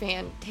Terminator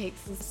fan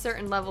takes a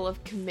certain level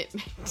of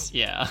commitment.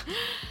 Yeah.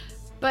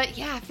 But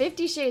yeah,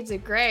 50 Shades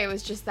of Grey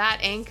was just that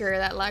anchor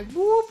that like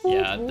whoop, whoop,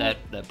 yeah, whoop.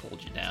 that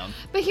pulled you down.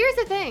 But here's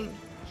the thing.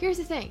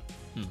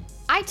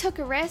 I took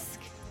a risk.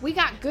 We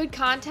got good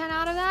content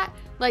out of that.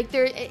 Like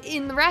there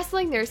in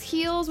wrestling, there's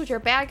heels, which are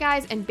bad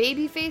guys, and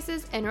baby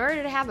faces. In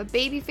order to have a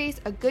baby face,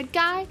 a good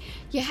guy,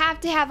 you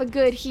have to have a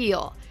good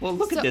heel. Well,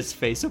 look at this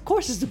face. Of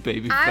course, it's a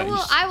baby face.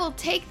 I will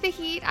take the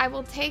heat. I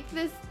will take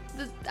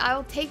I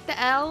will take the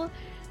L,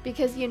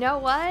 because you know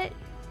what?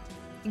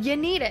 You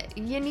need it.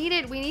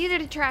 We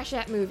needed to trash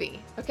that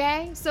movie.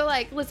 Okay? So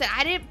like, listen,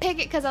 I didn't pick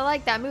it because I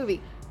like that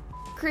movie.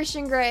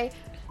 Christian Grey,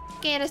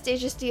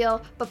 Anastasia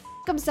Steele, but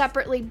them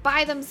separately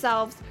by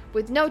themselves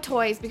with no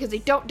toys because they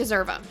don't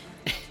deserve them.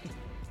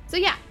 So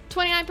yeah,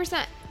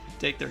 29%.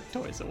 Take their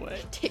toys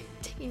away.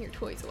 Taking your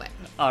toys away.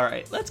 All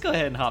right, let's go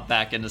ahead and hop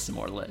back into some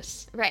more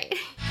lists. Right.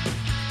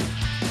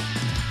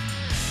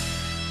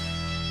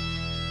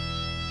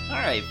 All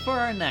right, for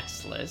our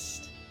next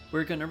list,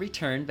 we're going to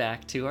return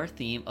back to our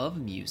theme of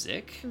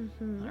music.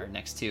 Mm-hmm. Our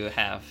next two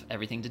have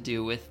everything to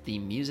do with the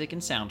music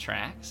and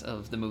soundtracks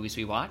of the movies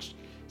we watched.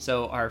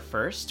 So our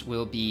first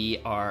will be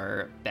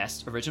our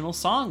best original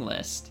song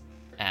list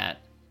at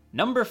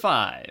number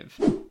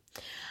 5.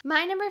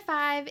 My number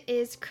 5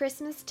 is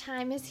Christmas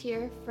Time Is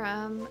Here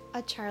from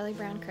A Charlie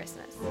Brown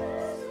Christmas.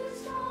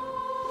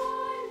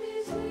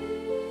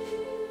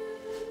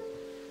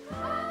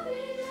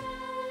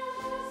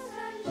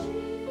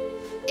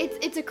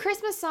 It's a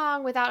Christmas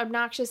song without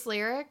obnoxious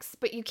lyrics,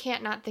 but you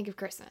can't not think of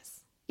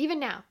Christmas. Even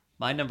now.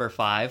 My number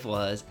 5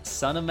 was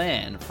Son of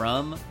Man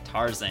from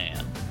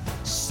Tarzan.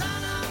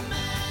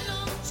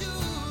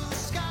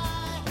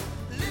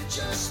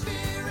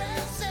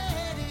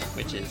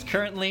 Which is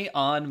currently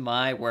on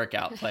my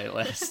workout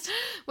playlist.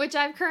 Which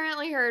I've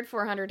currently heard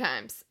 400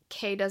 times.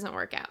 Kay doesn't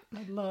work out.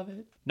 I love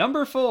it.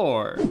 Number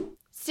 4.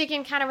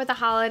 Sticking kind of with the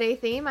holiday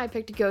theme, I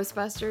picked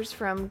Ghostbusters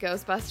from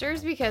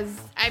Ghostbusters because,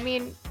 I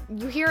mean,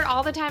 you hear it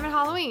all the time at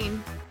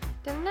Halloween.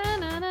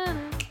 Da-na-na-na-na.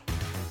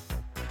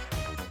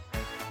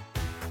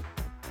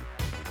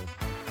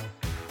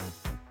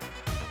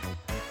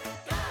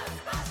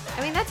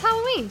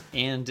 Halloween.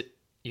 And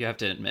you have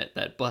to admit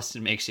that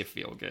Bustin' makes you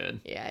feel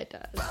good. Yeah, it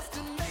does.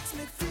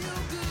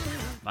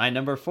 My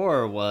number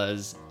 4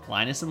 was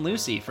Linus and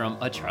Lucy from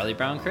A Charlie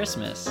Brown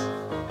Christmas.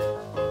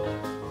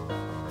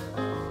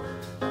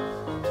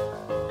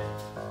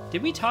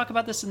 Did we talk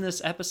about this in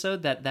this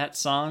episode, that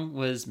song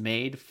was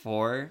made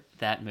for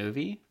that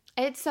movie?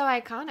 It's so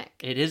iconic.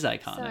 It is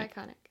iconic. So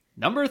iconic.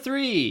 Number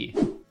 3.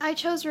 I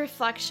chose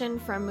Reflection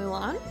from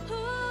Mulan.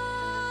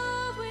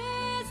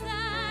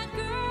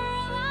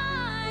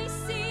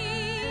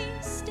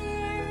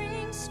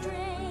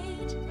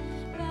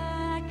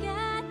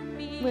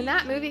 When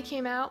that movie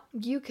came out,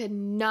 you could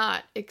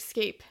not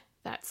escape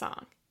that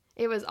song.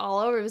 It was all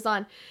over. It was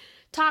on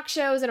talk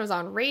shows and it was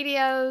on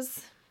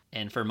radios.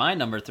 And for my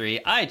number 3,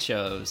 I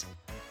chose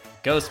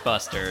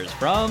Ghostbusters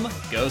from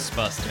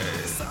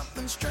Ghostbusters.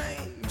 Something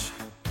strange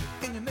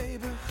in your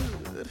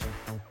neighborhood.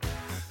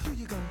 Who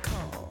you gonna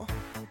call?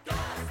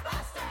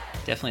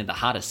 Ghostbusters! Definitely the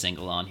hottest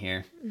single on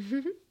here.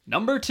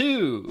 Number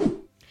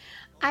 2.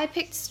 I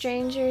picked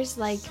Strangers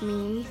Like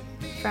Me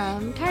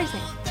from Tarzan.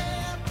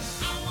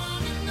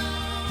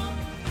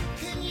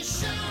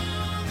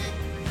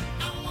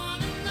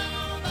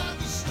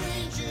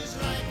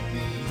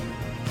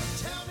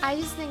 I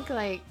just think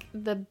like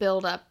the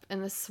build up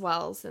and the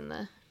swells in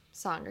the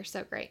song are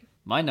so great.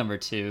 My number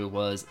 2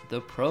 was the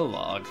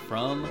prologue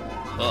from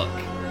Hook.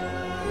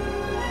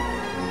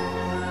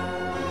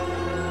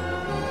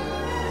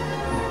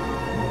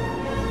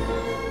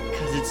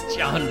 Because it's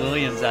John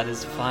Williams at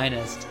his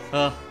finest.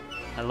 Oh,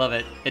 I love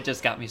it. It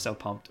just got me so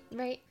pumped.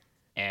 Right.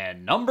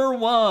 And number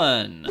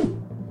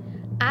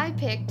 1. I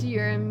picked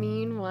You're a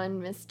Mean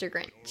One, Mr.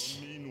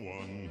 Grinch. Mean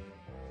one,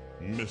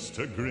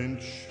 Mr.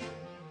 Grinch.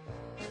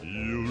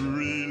 You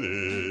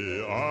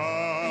really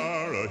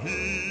are a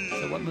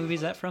hero. So what movie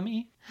is that from,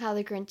 E? How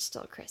the Grinch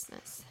Stole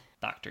Christmas.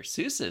 Dr.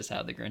 Seuss's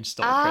How the Grinch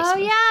Stole Oh,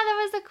 Christmas. yeah,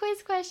 that was a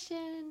quiz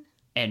question.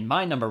 And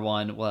my number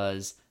 1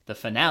 was the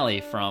finale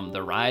from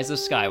The Rise of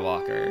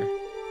Skywalker.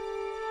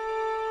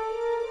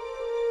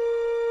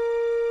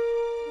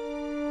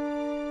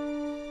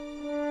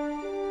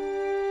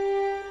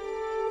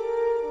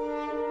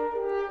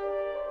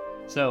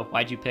 So,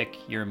 why'd you pick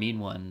You're a Mean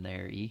One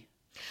there, E?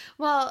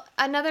 Well,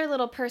 another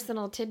little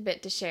personal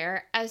tidbit to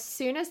share. As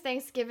soon as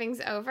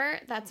Thanksgiving's over,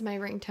 that's my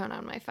ringtone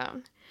on my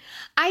phone.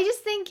 I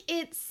just think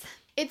it's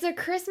a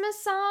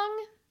Christmas song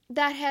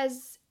that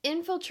has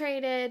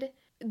infiltrated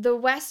the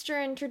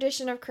Western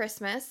tradition of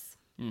Christmas.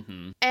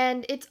 Mm-hmm.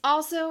 And it's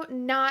also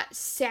not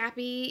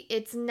sappy.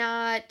 It's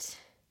not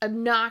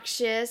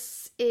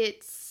obnoxious.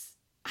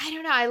 I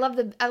don't know.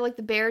 I like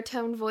the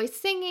baritone voice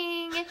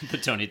singing. The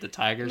Tony the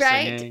Tiger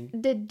right? singing.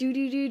 The do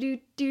do do do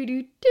do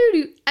do do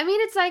do. I mean,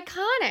 it's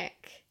iconic.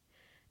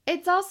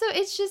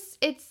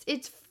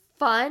 It's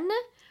fun,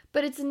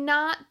 but it's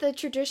not the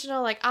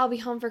traditional like I'll be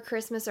home for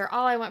Christmas or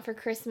all I want for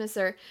Christmas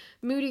or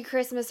moody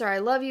Christmas or I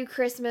love you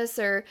Christmas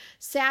or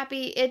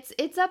sappy. It's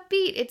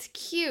upbeat. It's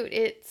cute.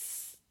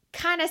 It's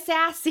kind of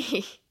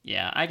sassy.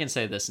 Yeah, I can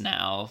say this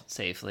now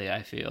safely,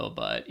 I feel,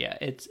 but yeah,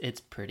 it's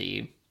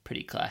pretty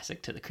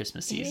classic to the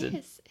Christmas season.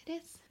 It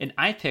is. And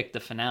I picked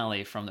the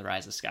finale from The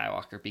Rise of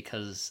Skywalker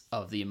because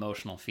of the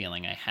emotional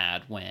feeling I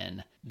had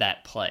when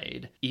that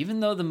played.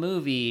 Even though the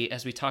movie,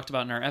 as we talked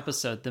about in our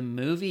episode, the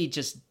movie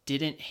just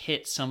didn't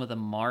hit some of the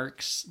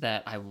marks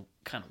that I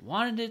kind of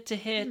wanted it to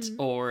hit,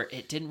 or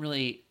it didn't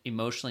really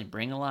emotionally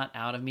bring a lot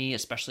out of me,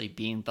 especially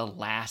being the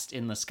last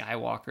in the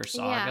Skywalker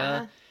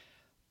saga.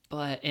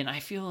 Yeah. And I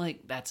feel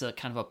like that's a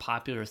kind of a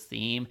popular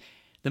theme.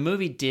 The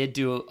movie did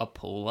do a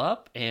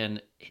pull-up,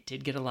 and it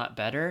did get a lot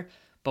better.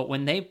 But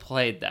when they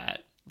played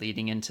that,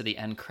 leading into the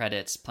end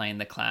credits, playing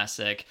the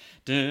classic,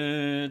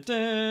 dun,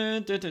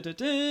 dun, dun, dun, dun,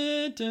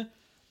 dun, dun,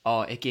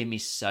 oh, it gave me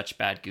such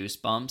bad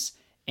goosebumps.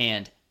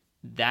 And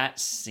that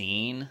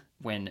scene,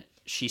 when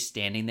she's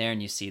standing there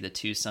and you see the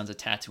two sons of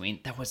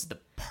Tatooine, that was the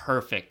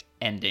perfect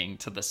ending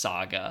to the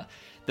saga.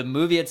 The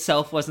movie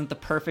itself wasn't the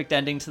perfect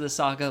ending to the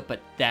saga, but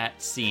that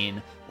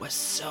scene was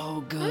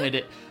so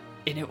good.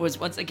 And it was,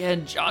 once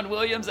again, John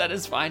Williams at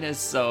his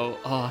finest. So,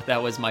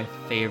 that was my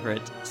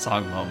favorite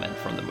song moment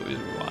from the movie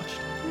we watched.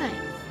 Nice.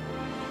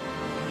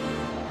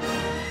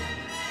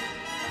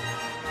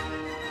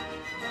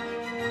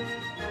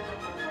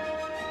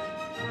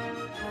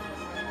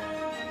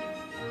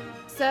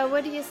 So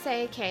what do you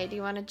say, Kay? Do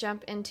you want to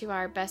jump into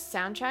our best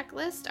soundtrack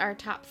list, our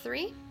top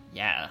 3?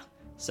 Yeah.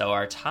 So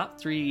our top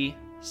 3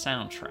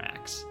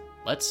 soundtracks.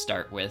 Let's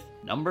start with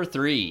number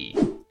 3.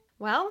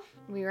 Well,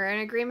 we were in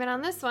agreement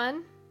on this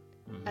one.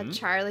 A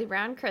Charlie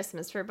Brown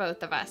Christmas for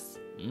both of us.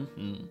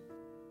 Mm-hmm.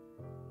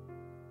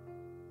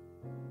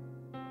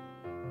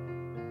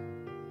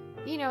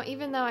 You know,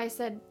 even though I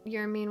said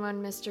You're a Mean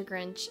One, Mr.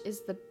 Grinch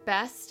is the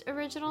best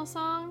original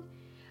song,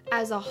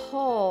 as a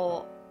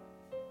whole,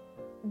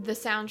 the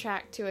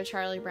soundtrack to A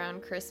Charlie Brown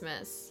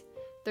Christmas,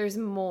 there's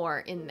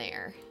more in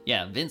there.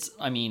 Yeah, Vince,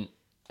 I mean,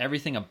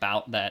 everything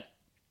about that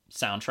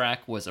soundtrack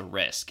was a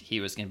risk. He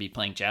was going to be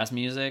playing jazz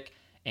music,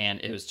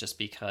 And it was just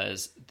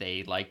because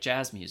they like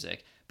jazz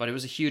music. But it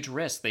was a huge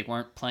risk. They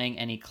weren't playing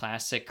any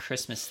classic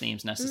Christmas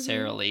themes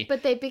necessarily.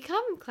 But they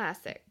become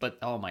classic. But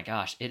oh my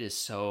gosh, it is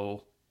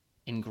so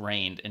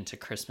ingrained into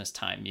Christmas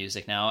time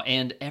music now.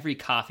 And every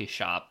coffee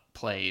shop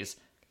plays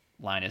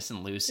Linus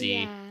and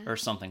Lucy or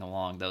something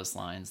along those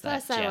lines.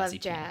 Plus, that jazzy I love tune.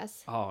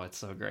 jazz. Oh, it's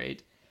so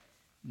great.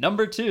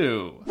 Number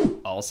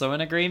 2, also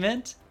in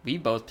agreement. We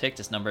both picked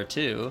as number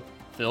 2,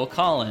 Phil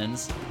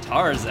Collins,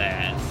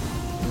 Tarzan.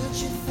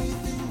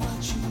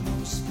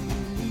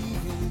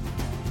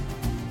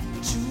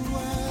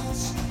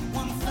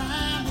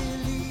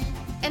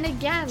 And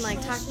again,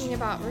 like talking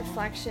about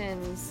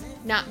reflections,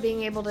 not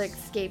being able to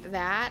escape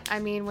that. I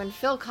mean, when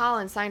Phil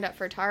Collins signed up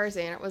for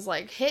Tarzan, it was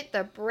like, hit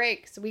the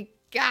brakes. We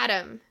got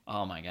him.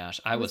 Oh my gosh.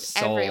 I was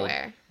sold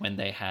everywhere when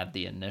they had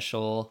the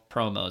initial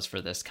promos for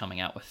this coming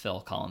out with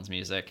Phil Collins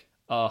music.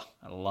 Oh,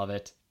 I love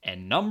it.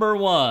 And number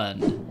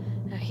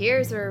 1. Now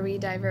here's where we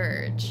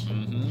diverge.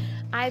 Mm-hmm.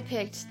 I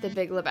picked The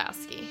Big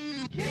Lebowski.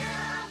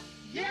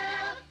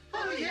 Yeah,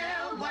 oh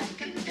yeah, what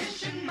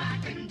condition my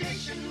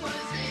condition was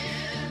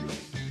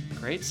in.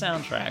 Great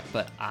soundtrack,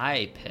 but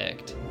I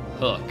picked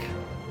Hook.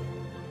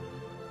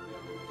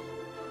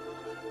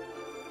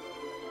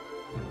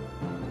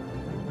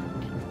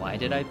 And why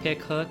did I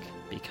pick Hook?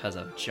 Because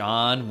of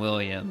John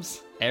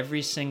Williams.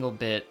 Every single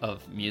bit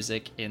of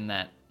music in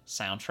that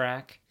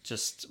soundtrack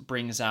just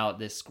brings out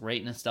this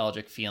great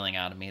nostalgic feeling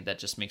out of me that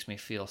just makes me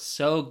feel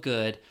so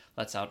good,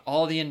 lets out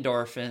all the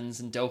endorphins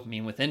and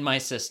dopamine within my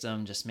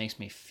system, just makes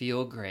me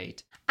feel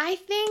great. I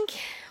think,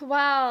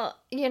 well,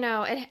 you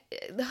know,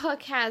 the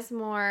Hook has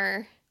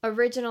more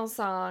original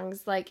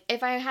songs. Like,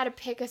 if I had to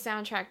pick a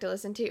soundtrack to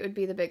listen to, it would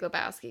be The Big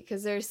Lebowski,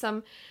 because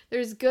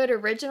there's good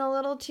original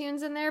little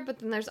tunes in there, but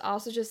then there's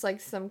also just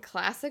like some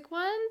classic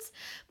ones.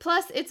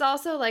 Plus, it's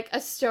also like a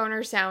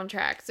stoner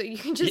soundtrack, so you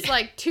can just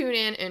like tune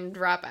in and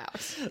drop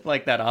out.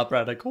 Like that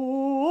operatic.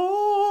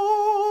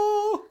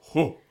 Oh.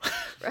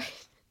 Right.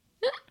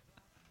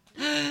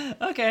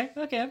 Okay,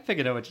 I'm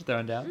picking up what you're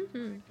throwing down.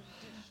 Mm-hmm.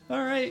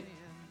 All right.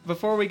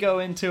 Before we go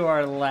into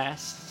our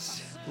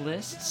last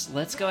lists,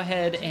 let's go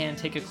ahead and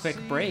take a quick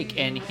break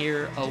and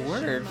hear a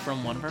word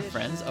from one of our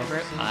friends over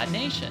at Pod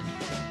Nation.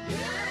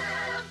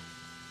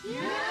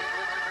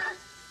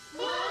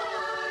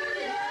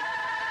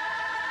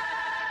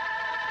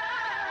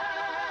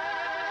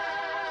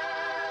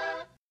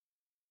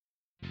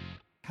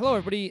 Hello,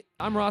 everybody.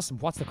 I'm Ross,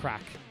 and what's the crack?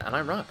 And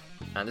I'm Rob,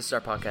 and this is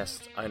our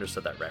podcast, I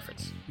Understood That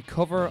Reference. We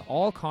cover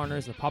all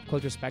corners of the pop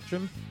culture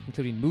spectrum,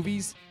 including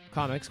movies,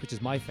 comics, which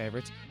is my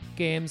favourite,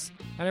 games,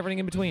 and everything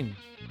in between.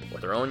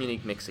 With their own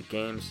unique mix of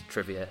games,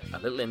 trivia, a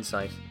little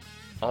insight,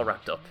 all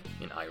wrapped up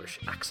in Irish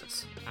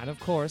accents. And of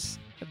course,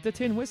 the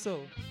tin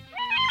whistle.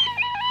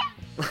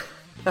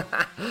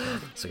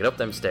 So get up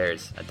them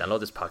stairs and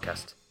download this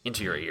podcast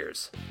into your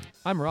ears.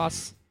 I'm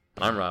Ross.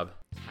 And I'm Rob.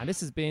 And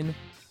this has been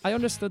I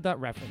Understood That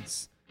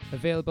Reference.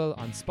 Available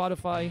on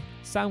Spotify,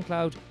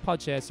 SoundCloud,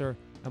 Podchaser,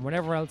 and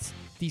wherever else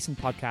decent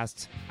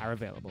podcasts are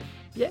available.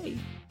 Yay!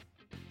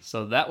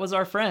 So that was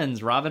our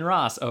friends, Rob and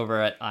Ross, over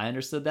at I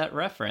Understood That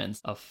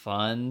Reference. A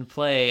fun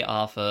play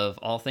off of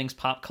all things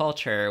pop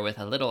culture with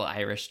a little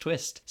Irish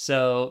twist.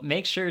 So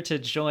make sure to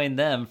join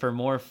them for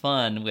more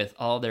fun with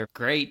all their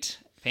great,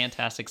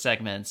 fantastic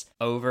segments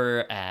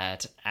over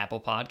at Apple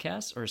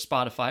Podcasts or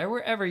Spotify or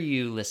wherever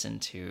you listen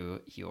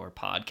to your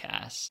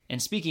podcasts. And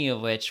speaking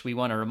of which, we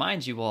want to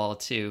remind you all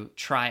to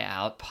try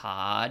out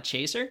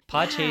Podchaser.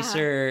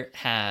 Podchaser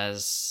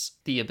has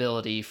the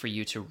ability for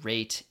you to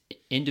rate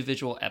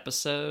individual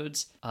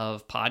episodes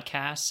of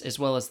podcasts as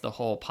well as the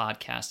whole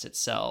podcast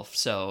itself.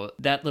 So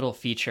that little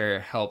feature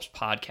helps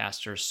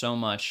podcasters so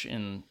much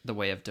in the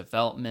way of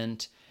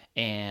development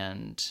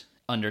and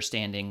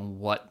understanding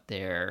what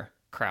their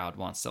crowd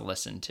wants to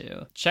listen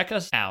to. Check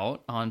us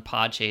out on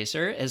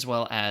Podchaser as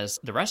well as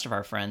the rest of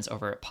our friends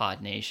over at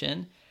Pod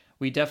Nation.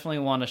 We definitely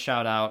want to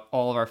shout out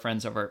all of our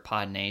friends over at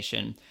Pod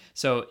Nation.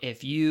 So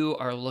if you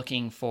are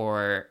looking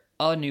for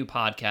a new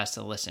podcast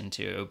to listen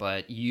to,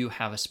 but you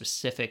have a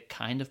specific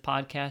kind of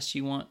podcast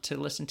you want to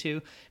listen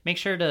to, make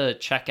sure to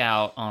check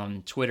out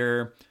on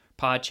Twitter,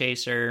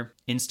 Podchaser,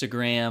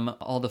 Instagram,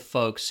 all the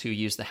folks who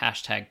use the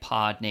hashtag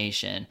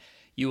PodNation.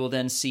 You will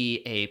then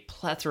see a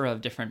plethora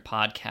of different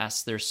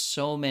podcasts. There's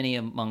so many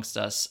amongst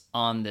us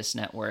on this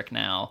network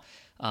now,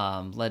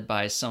 led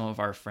by some of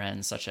our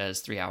friends such as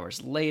 3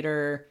 Hours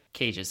Later,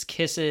 Cage's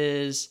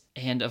Kisses,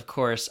 and of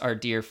course our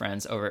dear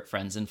friends over at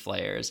Friends and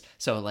Flares.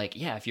 So like,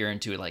 yeah, if you're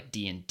into like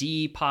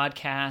D&D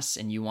podcasts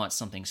and you want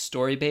something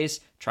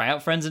story-based, try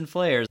out Friends and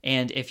Flares.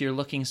 And if you're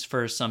looking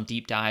for some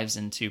deep dives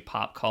into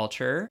pop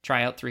culture,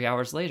 try out 3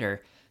 Hours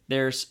Later.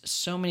 There's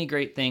so many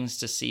great things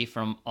to see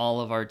from all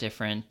of our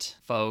different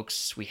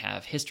folks. We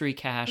have History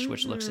Cache,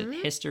 which looks at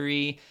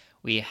history.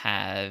 We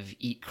have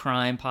Eat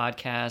Crime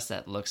podcast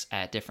that looks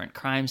at different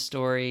crime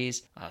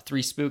stories.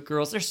 3 Spook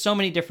Girls. There's so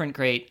many different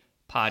great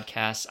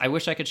podcasts. I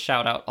wish I could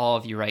shout out all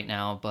of you right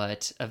now,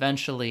 but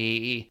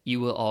eventually you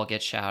will all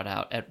get shout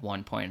out at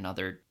one point or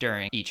another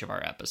during each of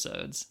our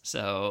episodes.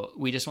 So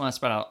we just want to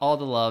spread out all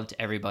the love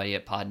to everybody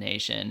at Pod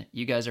Nation.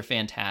 You guys are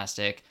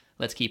fantastic.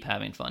 Let's keep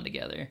having fun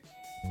together.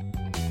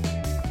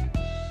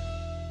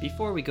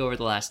 Before we go over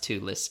the last two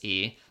lists,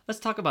 E, let's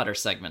talk about our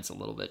segments a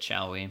little bit,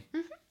 shall we? Mm-hmm.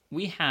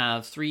 We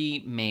have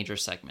three major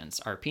segments.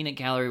 Our Peanut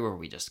Gallery, where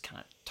we just kind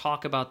of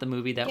talk about the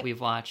movie that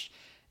we've watched.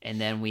 And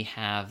then we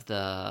have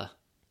the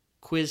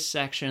quiz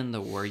section,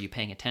 the Were You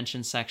Paying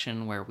Attention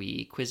section, where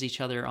we quiz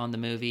each other on the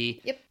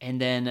movie. Yep.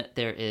 And then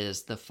there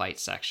is the fight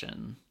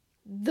section.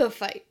 The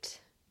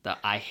fight. The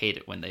I hate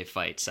it when they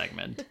fight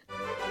segment.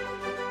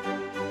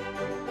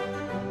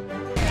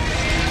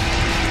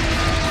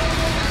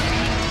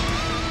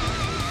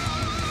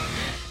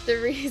 The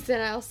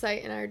reason I'll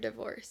cite in our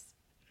divorce.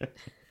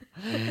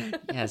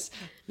 Yes,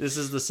 this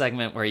is the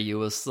segment where you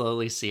will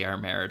slowly see our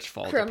marriage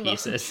fall to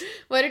pieces.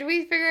 What did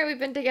we figure out? We've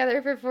been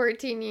together for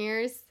 14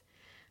 years.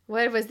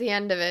 What was the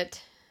end of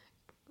it?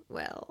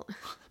 Well,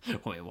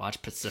 when we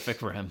watched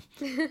Pacific Rim,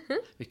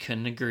 we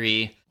couldn't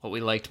agree what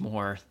we liked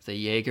more, the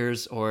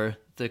Jaegers or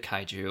the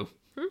kaiju.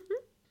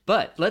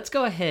 But let's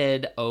go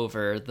ahead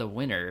over the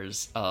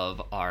winners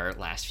of our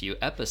last few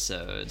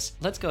episodes.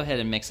 Let's go ahead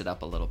and mix it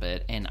up a little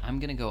bit, and I'm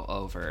going to go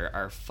over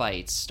our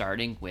fights,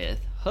 starting with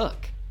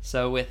Hook.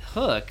 So with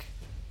Hook,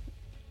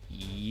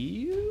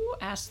 you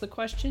asked the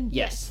question?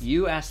 Yes,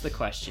 you asked the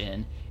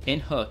question.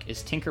 In Hook,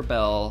 is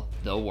Tinkerbell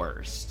the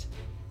worst?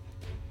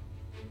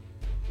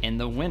 And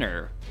the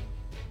winner,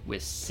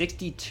 with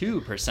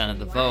 62% of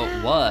the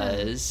vote,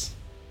 was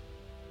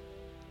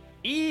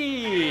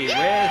E. With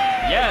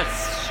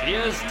yes, she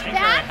is Tinkerbell.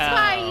 That's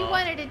why you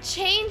wanted to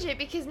change it,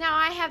 because now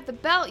I have the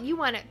belt. You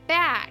want it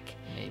back.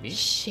 Maybe.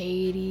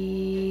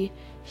 Shady.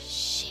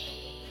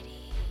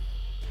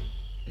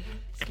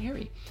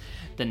 Scary.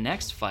 The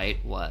next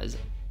fight was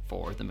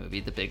for the movie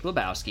The Big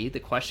Lebowski. The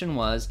question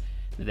was,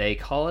 they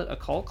call it a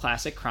cult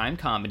classic crime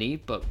comedy,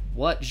 but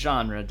what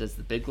genre does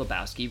The Big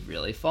Lebowski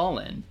really fall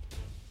in?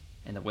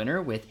 And the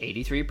winner, with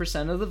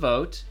 83% of the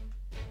vote,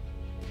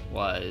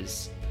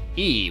 was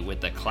E,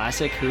 with the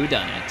classic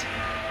whodunit.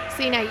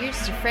 See, now you're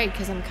just afraid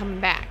because I'm coming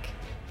back.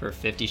 For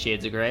 50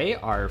 Shades of Grey,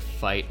 our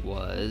fight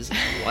was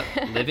what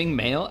living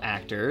male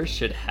actor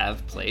should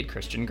have played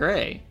Christian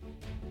Grey?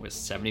 With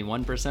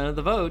 71% of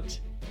the vote,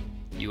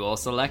 you all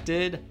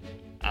selected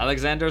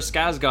Alexander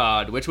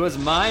Skarsgård, which was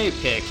my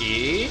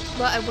picky.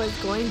 Well, it was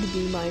going to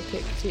be my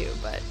pick too,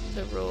 but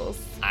the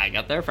rules. I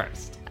got there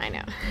first. I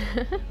know.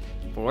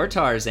 For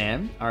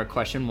Tarzan, our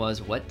question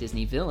was, what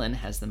Disney villain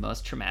has the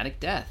most traumatic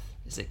death?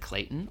 Is it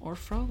Clayton or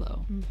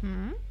Frollo?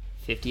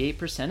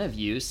 58% of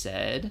you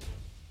said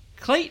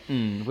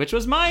Clayton, which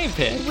was my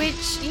pick.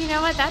 Which, you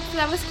know what,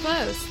 that was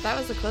close. That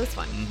was a close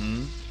one.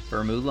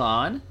 For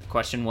Mulan, the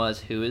question was,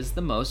 who is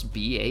the most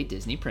BA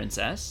Disney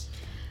princess?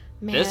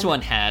 Man, this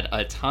one had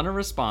a ton of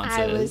responses.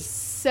 I was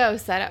so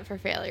set up for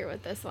failure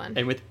with this one.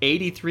 And with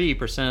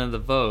 83% of the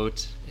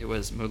vote, it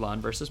was Mulan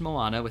versus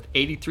Moana. With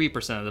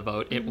 83% of the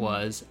vote, it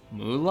was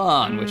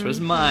Mulan, which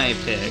was my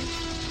pick.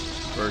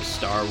 For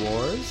Star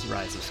Wars,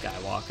 Rise of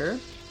Skywalker,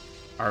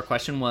 our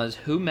question was,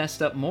 who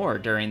messed up more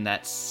during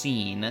that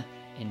scene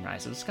in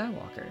Rise of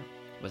Skywalker?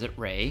 Was it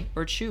Rey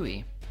or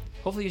Chewie?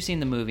 Hopefully you've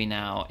seen the movie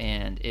now,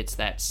 and it's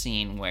that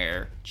scene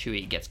where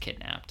Chewie gets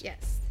kidnapped.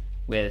 Yes.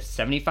 With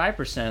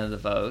 75% of the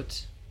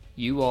vote,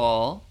 you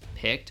all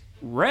picked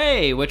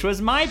Rey, which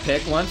was my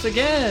pick once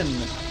again.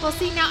 Well,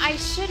 see, now I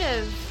should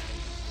have...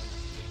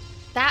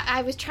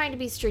 I was trying to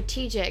be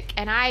strategic,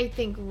 and I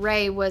think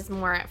Rey was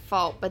more at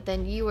fault, but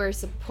then you were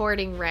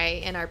supporting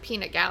Rey in our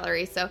peanut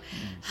gallery, so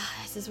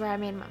this is where I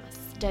made my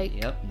mistake.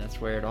 Yep,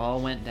 that's where it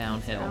all went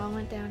downhill.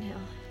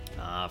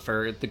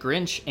 For The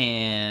Grinch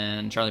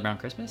and Charlie Brown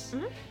Christmas,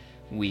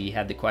 we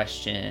had the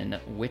question,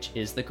 which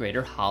is the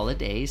greater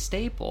holiday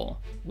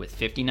staple? With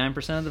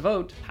 59% of the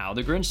vote, How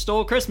the Grinch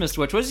Stole Christmas,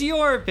 which was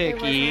your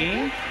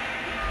picky.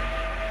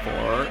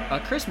 For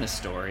A Christmas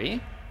Story,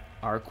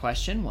 our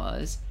question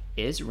was,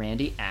 is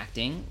Randy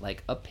acting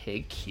like a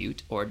pig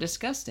cute or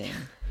disgusting?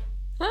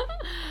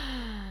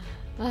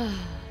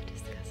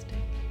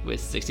 Disgusting.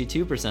 With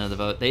 62% of the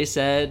vote, they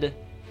said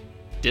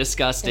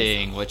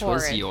disgusting, which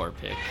was your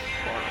pick.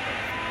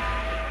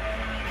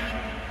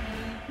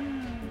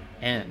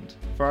 And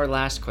for our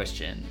last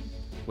question,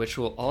 which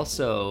will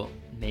also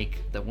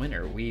make the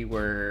winner, we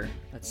were,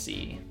 let's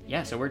see,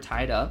 yeah, so we're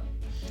tied up.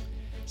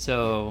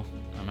 So,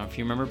 I don't know if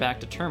you remember back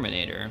to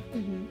Terminator,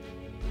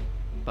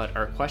 but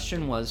our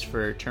question was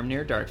for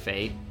Terminator Dark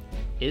Fate,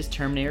 is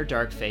Terminator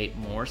Dark Fate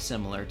more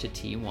similar to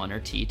T1 or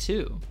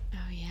T2?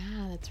 Oh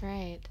yeah, that's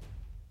right.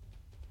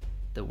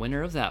 The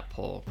winner of that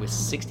poll, with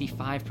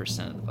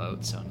 65% of the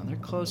vote, so another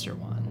closer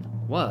one,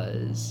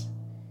 was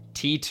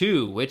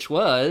T2, which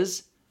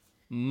was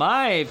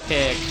my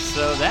pick.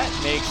 So that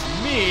makes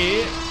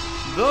me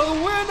the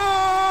winner!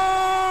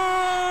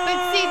 But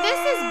see,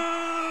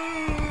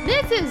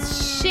 this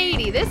is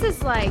shady. This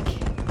is like...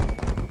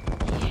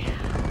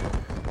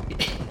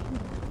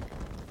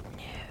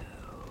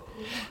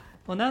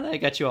 Well, now that I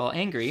got you all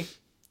angry,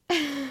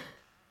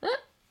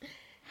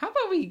 How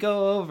about we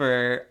go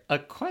over a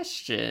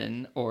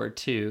question or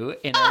two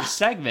in our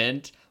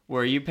segment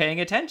Were You Paying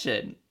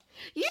Attention?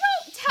 You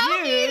don't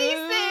tell me these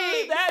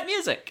things! That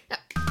music! No,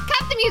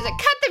 cut the music!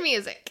 Cut the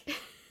music!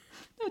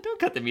 No, don't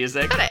cut the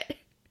music. Cut it.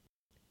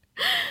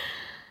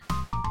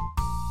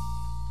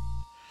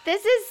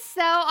 This is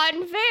so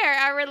unfair.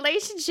 Our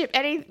relationship,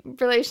 any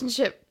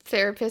relationship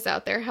therapist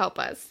out there, help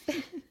us.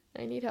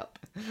 I need help.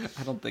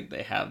 I don't think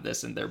they have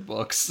this in their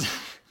books.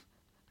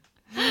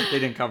 They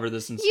didn't cover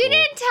this in school. You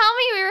didn't tell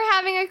me we were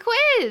having a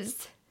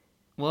quiz.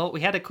 Well,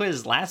 we had a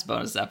quiz last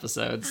bonus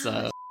episode,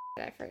 so...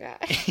 I forgot.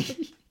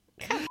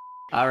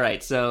 All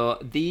right, so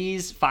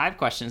these 5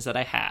 questions that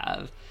I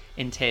have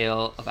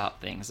entail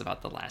about things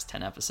about the last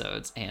 10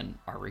 episodes and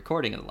our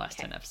recording of the last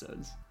 10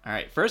 episodes. All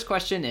right, first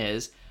question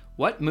is,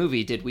 what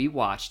movie did we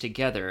watch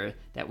together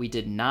that we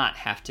did not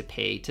have to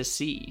pay to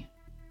see?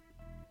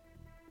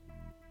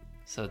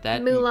 So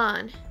that...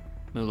 Mulan.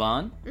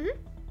 Mulan? Mm-hmm.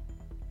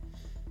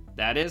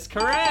 That is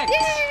correct!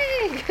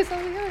 Yay! Because all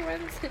the other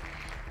ones...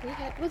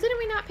 Well, didn't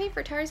we not pay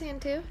for Tarzan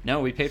too?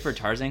 No, we paid for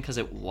Tarzan because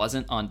it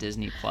wasn't on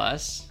Disney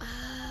Plus.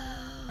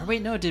 Or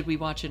wait, no, did we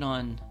watch it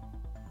on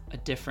a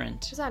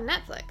different... It was on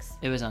Netflix.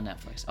 It was on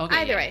Netflix. Okay.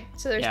 Either way,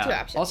 so there's 2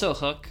 options. Also,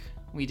 Hook,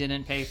 we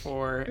didn't pay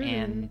for,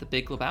 and The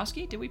Big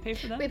Lebowski, did we pay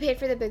for that? We paid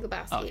for The Big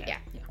Lebowski, Okay.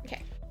 yeah.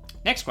 Okay.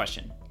 Next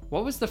question.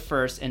 What was the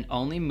first and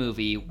only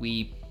movie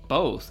we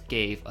both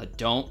gave a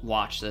don't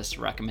watch this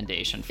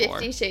recommendation for?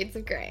 50 Shades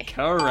of Grey.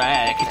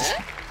 Correct.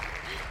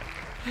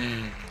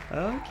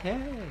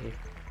 Okay.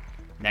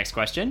 Next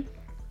question.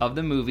 Of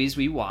the movies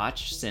we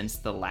watched since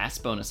the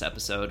last bonus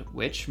episode,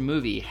 which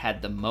movie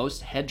had the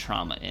most head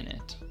trauma in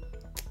it?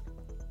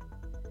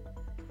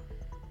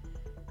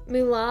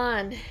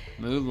 Mulan.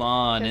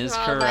 Mulan is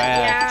correct.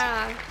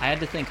 Yeah. I had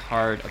to think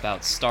hard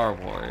about Star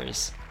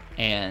Wars,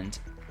 and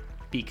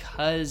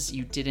because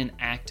you didn't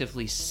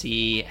actively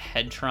see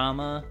head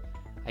trauma,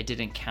 I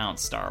didn't count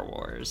Star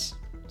Wars.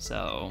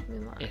 So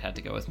Mulan. It had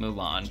to go with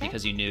Mulan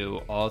because you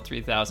knew all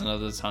 3,000 of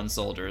those Hun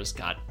soldiers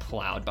got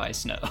plowed by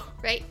snow.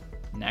 Right.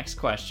 Next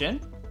question.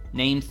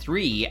 Name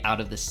 3 out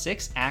of the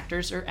 6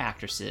 actors or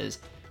actresses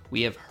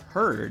we have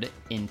heard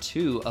in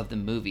 2 of the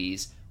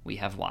movies we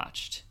have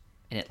watched.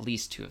 In at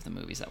least 2 of the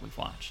movies that we've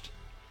watched.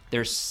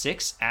 There's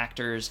 6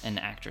 actors and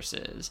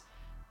actresses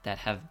that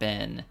have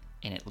been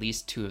in at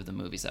least 2 of the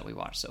movies that we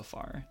watched so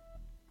far.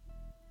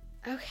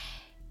 Okay.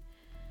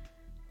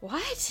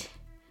 What?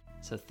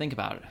 So think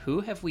about it. Who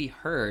have we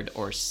heard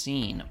or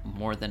seen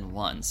more than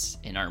once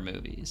in our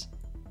movies?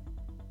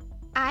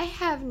 I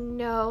have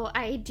no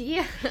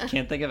idea.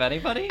 Can't think of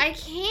anybody? I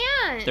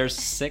can't. There's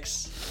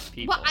 6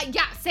 people. Well,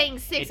 yeah, saying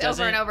 6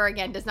 over and over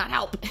again does not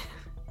help.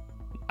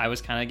 I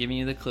was kind of giving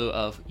you the clue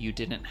of you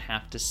didn't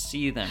have to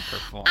see them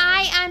perform.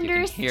 I You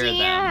can hear them.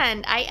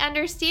 understand. I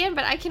understand,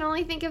 but I can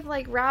only think of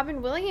like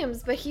Robin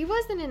Williams, but he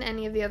wasn't in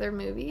any of the other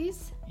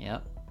movies.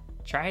 Yep.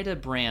 Try to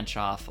branch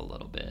off a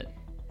little bit.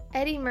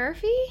 Eddie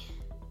Murphy?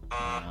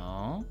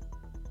 No.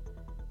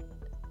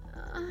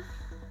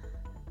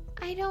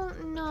 I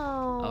don't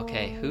know.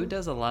 Okay, who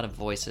does a lot of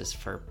voices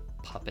for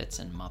puppets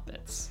and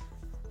Muppets?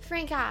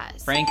 Frank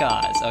Oz. Frank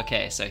Oz.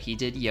 Okay, so he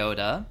did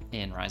Yoda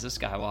in Rise of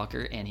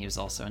Skywalker, and he was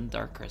also in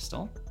Dark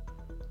Crystal.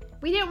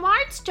 We didn't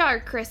watch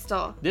Dark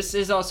Crystal. This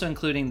is also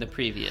including the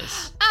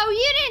previous. Oh,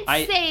 you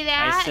didn't say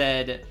that. I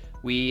said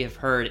we have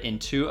heard in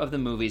 2 of the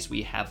movies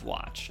we have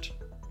watched.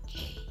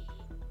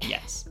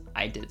 Yes,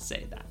 I did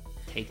say that.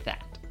 Take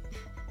that.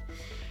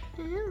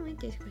 I don't like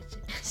this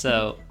question.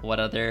 So, what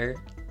other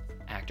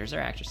actors or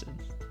actresses?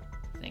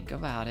 Think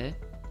about it.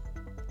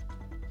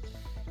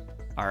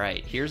 All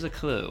right, here's a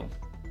clue.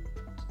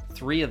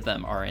 3 of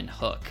them are in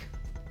Hook.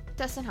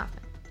 Dustin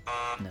Hoffman.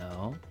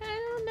 No. I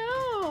don't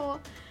know.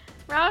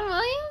 Robin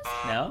Williams?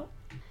 No?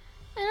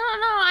 I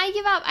don't know.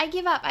 I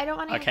give up. I don't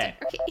want to Okay.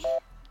 answer. Okay.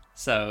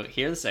 So,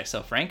 here's the 6.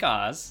 So, Frank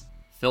Oz,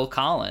 Phil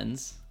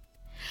Collins.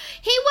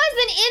 He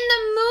wasn't in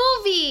the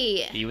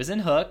movie. He was in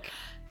Hook,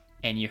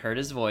 and you heard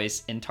his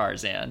voice in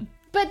Tarzan.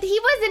 But he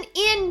wasn't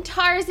in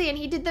Tarzan.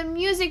 He did the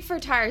music for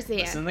Tarzan.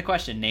 Listen to the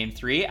question. Name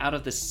 3 out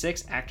of the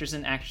 6 actors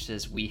and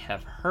actresses we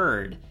have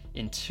heard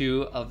in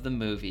 2 of the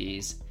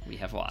movies we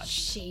have watched.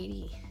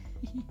 Shady.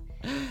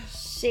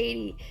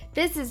 Shady.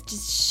 This is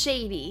just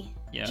shady.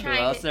 You know who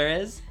else there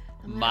is?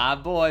 My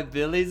boy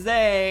Billy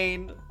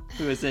Zane,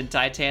 who was in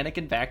Titanic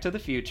and Back to the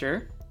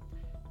Future.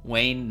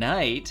 Wayne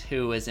Knight,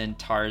 who was in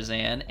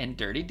Tarzan and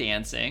Dirty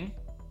Dancing.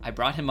 I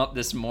brought him up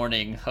this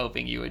morning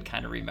hoping you would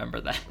kind of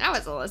remember that. I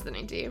wasn't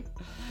listening to you.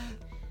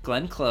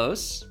 Glenn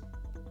Close,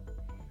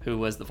 who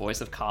was the voice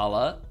of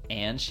Kala,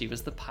 and she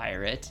was the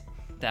pirate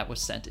that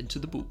was sent into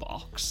the boo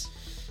box.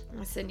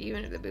 I'll send you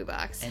into the boo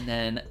box. And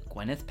then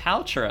Gwyneth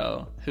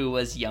Paltrow, who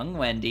was young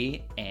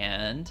Wendy,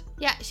 and...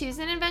 Yeah, she was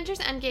in Avengers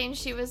Endgame.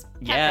 She was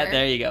Pepper. Yeah,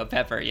 there you go,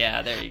 Pepper.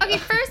 Yeah, there you go. Okay,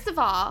 first of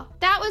all,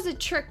 that was a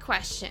trick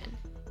question.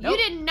 Nope.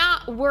 You did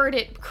not word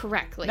it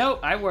correctly.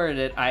 Nope, I worded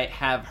it. I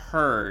have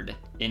heard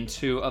in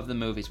 2 of the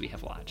movies we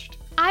have watched.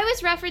 I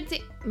was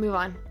referencing... Move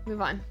on.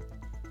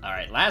 All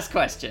right, last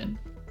question.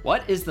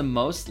 What is the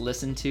most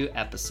listened to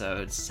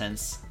episode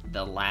since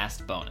the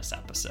last bonus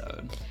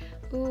episode?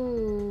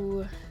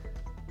 Ooh.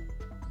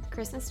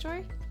 Christmas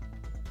Story?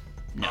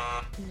 No.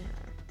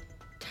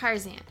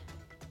 Tarzan.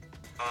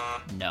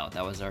 No,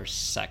 that was our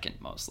second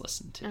most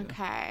listened to.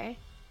 Okay.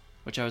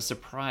 Which I was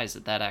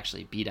surprised that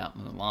actually beat out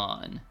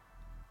Mulan.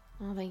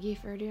 Well, thank you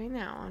for doing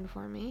that one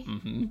for me.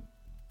 Mm-hmm.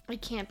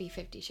 It can't be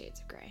 50 Shades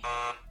of Grey.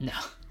 No.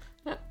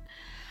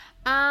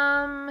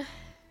 Um.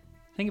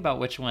 Think about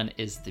which one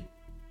is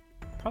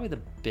probably the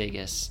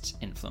biggest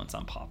influence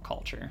on pop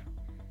culture.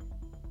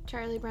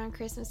 Charlie Brown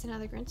Christmas and How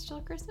the Grinch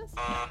Stole Christmas?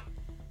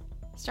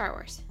 Star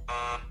Wars.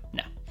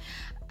 No.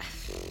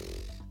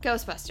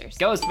 Ghostbusters.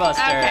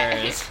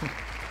 Ghostbusters. Okay.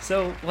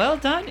 So, well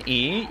done,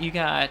 E. You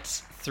got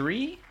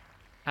 3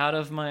 out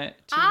of my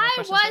 2 of my I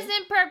questions.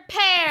 wasn't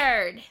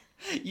prepared.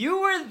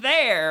 You were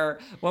there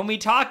when we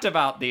talked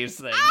about these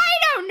things. I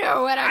don't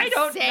know what I'm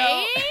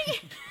saying.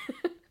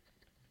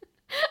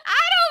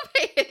 I don't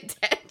pay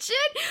attention.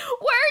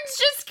 Words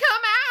just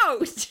come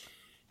out.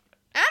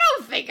 I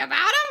don't think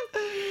about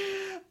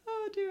them.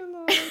 Oh, dear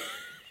Lord.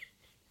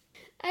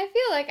 I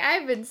feel like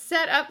I've been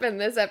set up in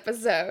this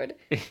episode.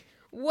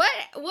 What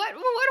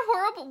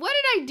horrible, what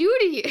did I do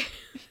to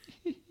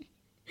you?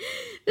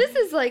 This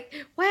is like,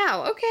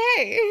 wow,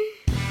 okay.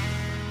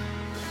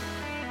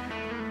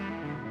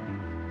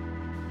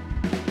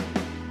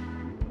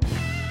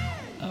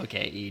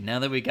 Okay, E, now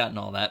that we've gotten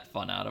all that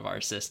fun out of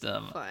our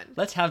system, Fun.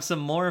 let's have some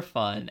more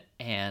fun,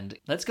 and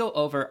let's go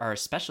over our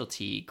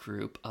specialty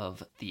group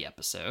of the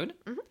episode.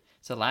 Mm-hmm.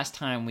 So last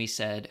time we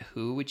said,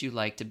 who would you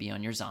like to be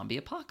on your zombie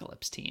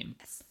apocalypse team?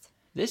 Yes.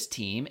 This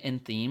team, in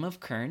theme of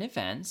current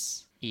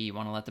events, E, you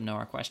want to let them know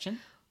our question?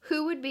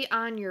 Who would be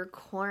on your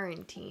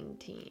quarantine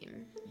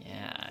team?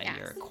 Yeah,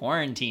 your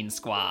quarantine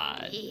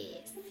squad.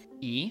 Yes.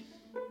 E,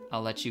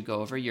 I'll let you go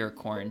over your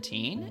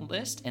quarantine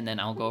list, and then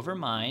I'll go over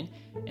mine,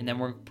 and then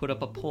we'll put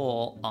up a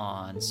poll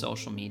on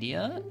social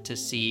media to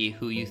see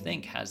who you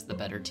think has the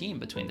better team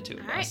between the two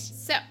of All right, us.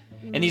 so.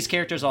 And these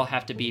characters all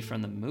have to be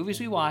from the movies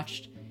we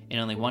watched, and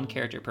only one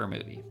character per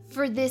movie.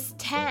 For this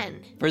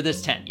 10. For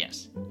this 10,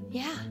 yes.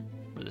 Yeah.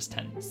 For this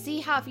 10.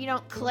 See how if you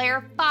don't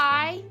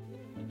clarify?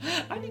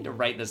 I need to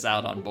write this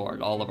out on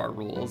board, all of our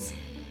rules.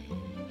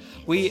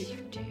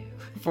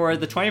 For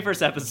the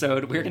 21st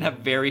episode, we're going to have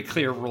very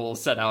clear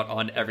rules set out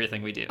on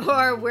everything we do.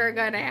 Or we're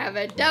going to have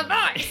a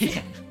divorce.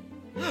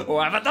 We'll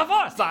have a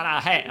divorce on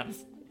our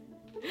hands.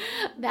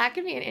 That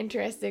could be an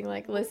interesting,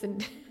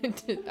 listen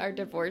to our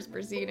divorce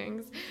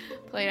proceedings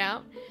played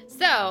out.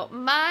 So,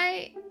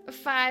 my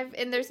 5,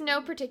 and there's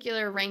no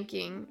particular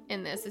ranking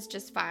in this, it's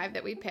just 5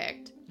 that we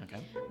picked. Okay.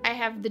 I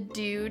have the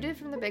dude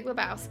from The Big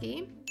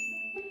Lebowski,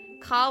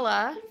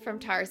 Kala from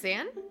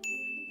Tarzan,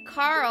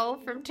 Carl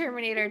from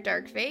Terminator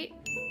Dark Fate,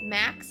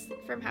 Max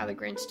from How the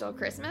Grinch Stole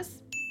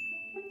Christmas,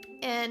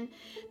 and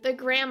the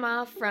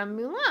grandma from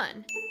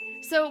Mulan.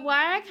 So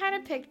why I kind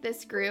of picked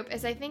this group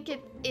is I think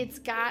it's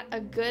got a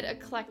good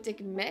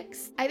eclectic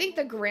mix. I think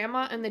the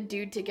grandma and the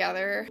dude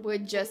together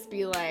would just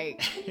be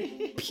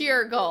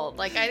pure gold.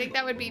 I think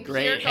that would be pure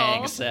Great gold.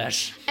 hang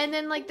sesh. And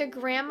then the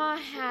grandma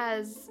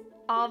has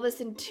all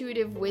this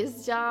intuitive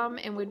wisdom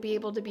and would be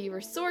able to be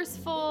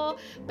resourceful,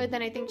 but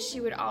then I think she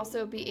would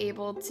also be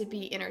able to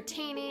be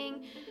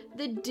entertaining.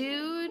 The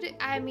dude,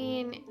 I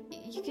mean,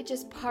 you could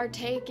just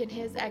partake in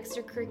his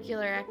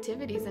extracurricular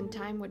activities and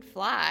time would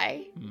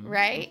fly,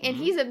 right? And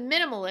he's a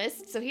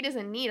minimalist, so he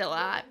doesn't need a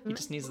lot. He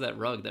just needs that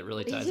rug that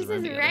really ties He the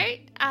room just- together.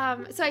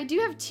 right? So I do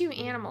have 2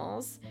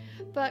 animals,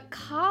 but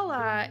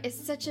Kala is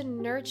such a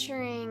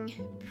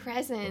nurturing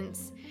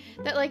presence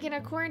that in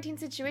a quarantine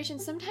situation,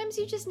 sometimes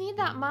you just need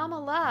that mama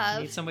You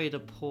love. need somebody to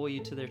pull you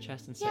to their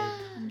chest and say, Yeah.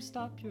 "Come,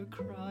 stop your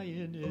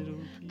crying, it'll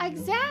be..."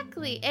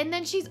 Exactly. And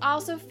then she's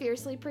also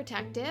fiercely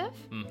protective.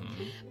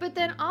 Mm-hmm. But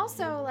then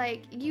also,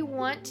 you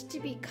want to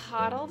be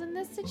coddled in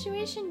this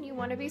situation. You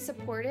want to be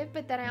supportive,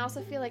 but then I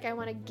also feel like I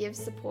want to give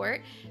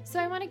support. So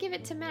I want to give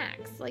it to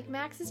Max.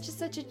 Max is just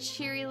such a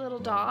cheery little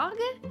dog.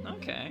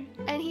 Okay.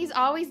 And he's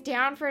always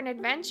down for an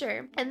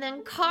adventure. And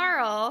then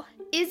Carl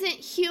isn't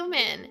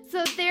human.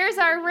 So there's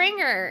our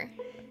ringer.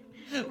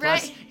 Plus,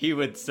 Right? he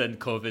would send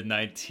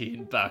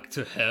COVID-19 back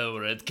to hell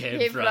where it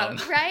came from.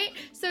 Right?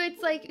 So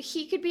it's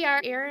he could be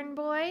our errand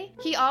boy.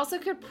 He also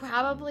we could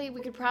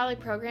probably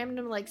program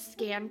him to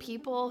scan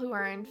people who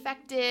are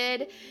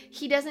infected.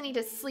 He doesn't need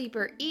to sleep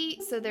or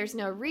eat, so there's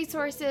no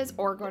resources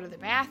or go to the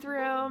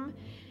bathroom.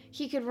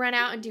 He could run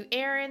out and do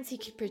errands. He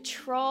could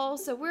patrol.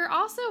 So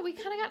we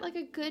kind of got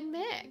a good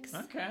mix.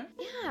 Okay.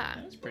 Yeah.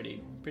 That's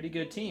pretty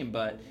good team,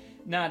 but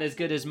not as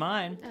good as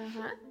mine.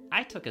 Uh-huh.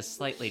 I took a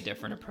slightly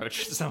different approach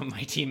with some of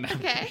my team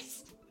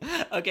members.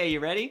 Okay. Okay, you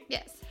ready?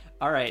 Yes.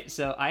 All right,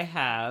 so I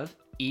have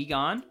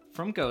Egon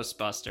from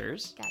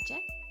Ghostbusters, Gotcha.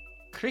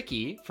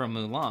 Cricky from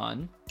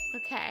Mulan,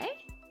 Okay.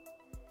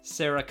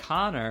 Sarah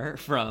Connor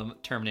from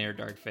Terminator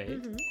Dark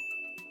Fate, Mhm.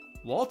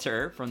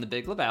 Walter from The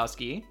Big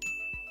Lebowski,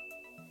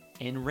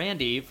 and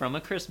Randy from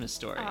A Christmas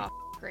Story. Oh,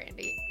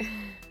 Randy.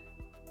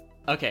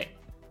 Okay,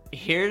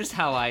 here's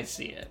how I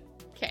see it.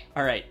 Okay.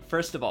 All right,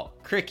 first of all,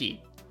 Cricky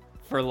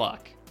for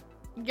luck.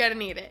 Gonna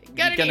need it.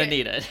 You're gonna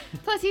need it.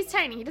 Plus, he's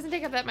tiny. He doesn't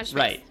take up that much space.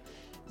 Right.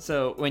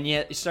 So when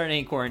you start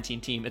any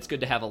quarantine team, it's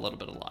good to have a little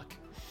bit of luck.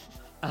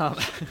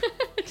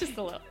 Just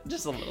a little.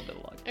 Just a little bit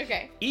of luck.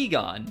 Okay.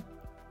 Egon.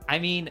 I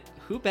mean,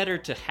 who better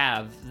to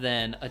have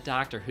than a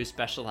doctor who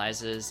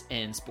specializes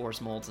in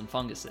spores, molds, and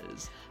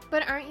funguses?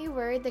 But aren't you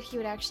worried that he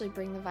would actually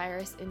bring the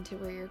virus into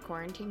where you're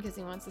quarantined because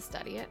he wants to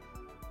study it?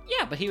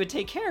 Yeah, but he would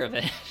take care of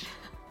it.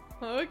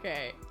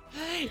 Okay.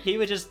 He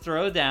would just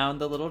throw down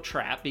the little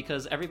trap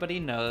because everybody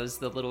knows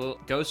the little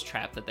ghost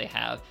trap that they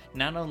have.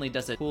 Not only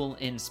does it pull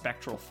in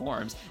spectral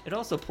forms, it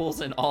also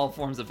pulls in all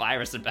forms of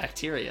virus and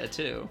bacteria,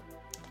 too.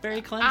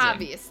 Very cleansing.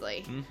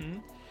 Obviously. Mm-hmm.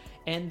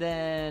 And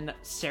then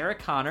Sarah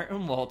Connor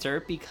and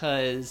Walter,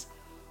 because,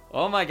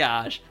 oh my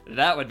gosh,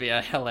 that would be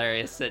a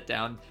hilarious sit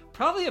down.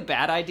 Probably a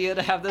bad idea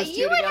to have those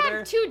two together. You would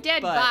have two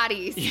dead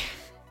bodies.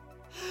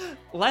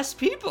 Less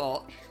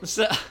people.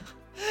 So,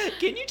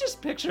 can you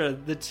just picture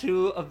the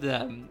two of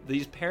them,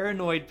 these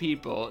paranoid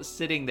people,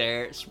 sitting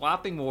there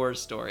swapping war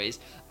stories?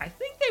 I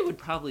think they would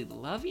probably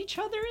love each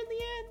other in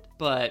the end,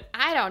 but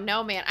I don't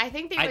know, man. I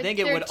think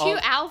they're two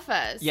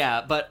alphas.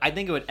 Yeah, but I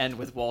think it would end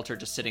with Walter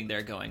just sitting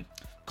there going,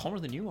 calmer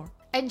than you are.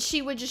 And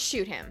she would just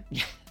shoot him.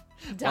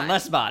 One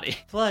less body.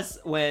 Plus,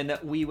 when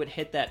we would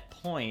hit that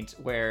point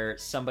where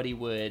somebody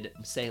would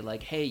say,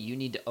 like, hey, you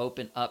need to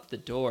open up the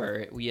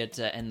door, we had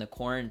to end the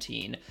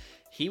quarantine,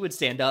 he would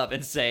stand up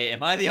and say,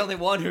 am I the only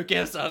one who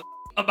gives a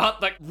about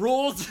the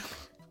rules?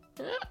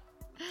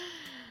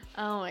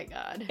 Oh my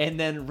god. And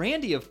then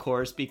Randy, of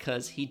course,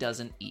 because he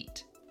doesn't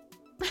eat.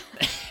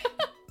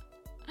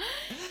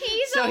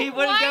 So he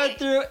wouldn't go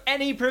through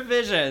any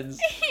provisions.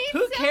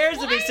 Who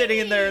cares if he's sitting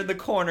in there in the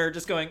corner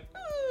just going,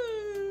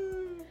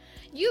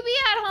 You be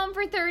at home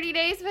for 30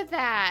 days with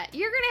that.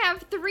 You're going to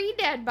have 3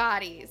 dead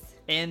bodies.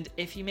 And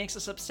if he makes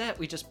us upset,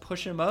 we just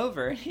push him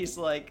over. And he's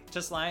like,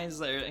 just lies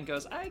there and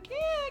goes, I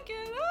can't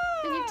get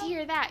up. And to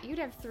hear that, you'd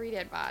have 3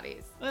 dead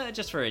bodies.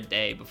 Just for a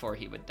day before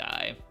he would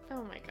die.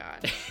 Oh my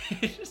god.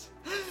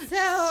 So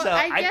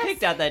I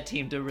picked out that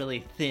team to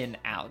really thin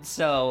out.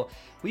 So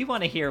we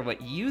want to hear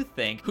what you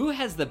think. Who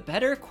has the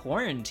better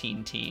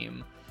quarantine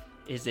team?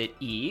 Is it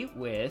E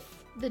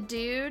with the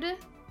dude,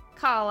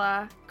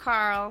 Kala,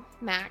 Carl,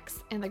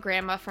 Max, and the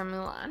grandma from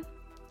Mulan?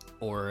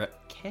 Or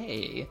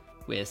K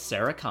with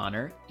Sarah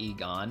Connor,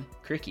 Egon,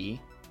 Cricky,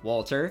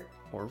 Walter,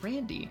 or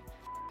Randy?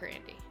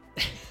 Randy.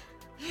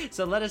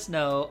 So let us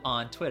know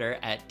on Twitter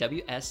at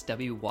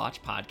WSW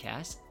Watch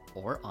Podcast,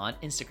 or on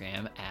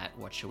Instagram at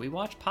What Should We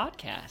Watch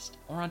Podcast,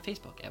 or on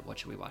Facebook at What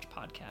Should We Watch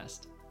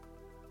Podcast.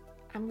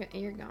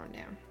 You're going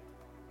down.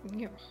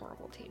 You have a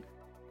horrible team.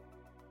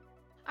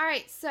 All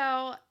right,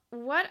 so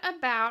what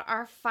about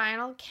our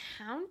final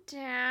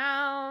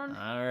countdown?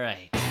 All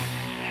right.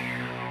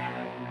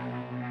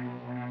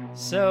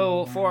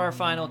 So for our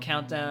final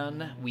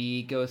countdown,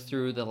 we go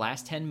through the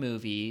last 10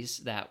 movies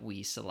that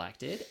we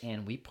selected,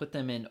 and we put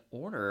them in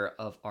order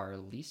of our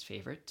least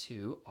favorite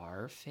to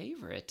our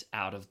favorite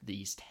out of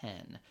these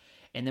 10.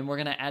 And then we're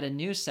going to add a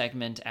new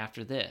segment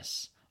after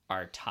this,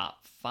 our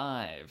top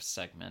 5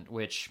 segment,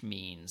 which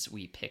means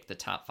we pick the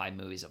top 5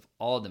 movies of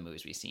all the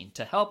movies we've seen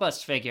to help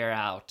us figure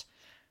out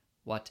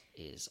what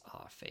is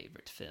our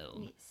favorite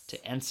film,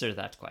 to answer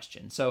that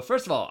question. So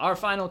first of all, our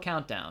final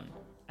countdown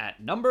at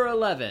number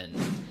 11.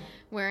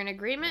 We're in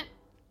agreement.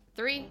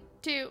 3,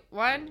 2,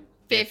 1.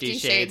 50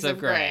 Shades of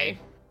Grey.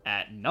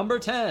 At number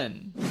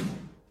 10.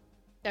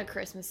 A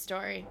Christmas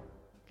Story.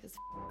 Because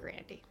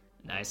Randy.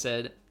 And I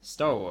said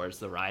Star Wars: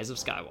 The Rise of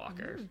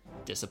Skywalker.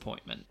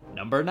 Disappointment.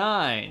 Number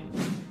 9.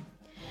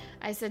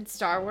 I said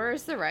Star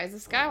Wars: The Rise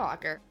of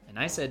Skywalker. And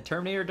I said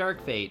Terminator: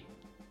 Dark Fate.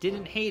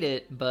 Didn't hate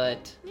it,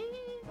 but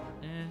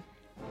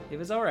it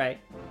was alright.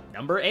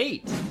 Number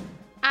 8.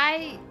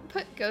 I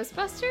put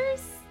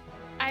Ghostbusters.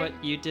 But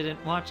you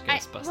didn't watch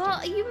Ghostbusters.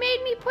 Well, you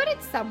made me put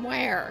it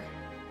somewhere.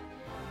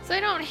 So I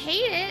don't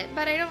hate it,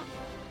 but I don't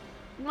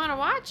want to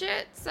watch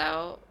it,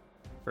 so...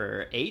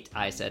 For 8,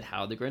 I said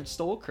How the Grinch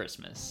Stole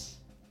Christmas.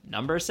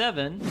 Number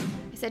 7.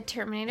 I said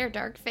Terminator: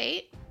 Dark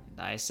Fate. And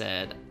I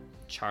said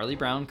Charlie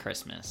Brown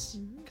Christmas.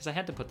 Because I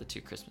had to put the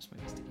 2 Christmas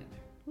movies together.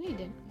 No, you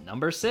did.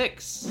 Number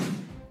 6.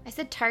 I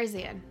said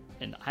Tarzan.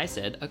 And I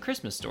said A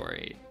Christmas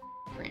Story.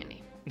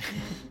 Randy.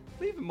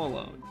 Leave him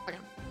alone. Okay.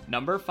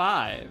 Number 5.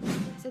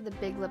 I said The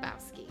Big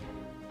Lebowski.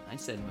 I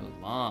said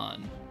Mulan.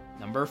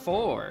 Number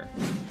 4.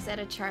 I said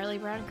A Charlie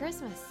Brown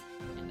Christmas.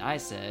 And I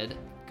said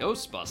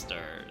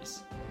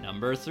Ghostbusters.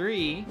 Number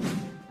 3.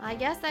 I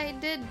guess I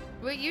did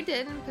what you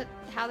did and put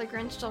How the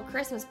Grinch Stole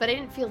Christmas, but I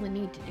didn't feel the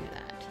need to do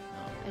that.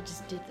 I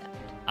just did that.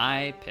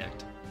 I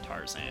picked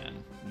Tarzan.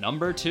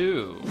 Number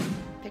 2.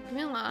 Picked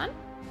Mulan.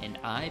 And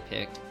I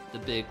picked The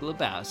Big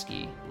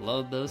Lebowski.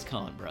 Love those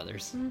Coen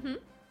brothers. Mm-hmm.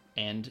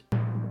 And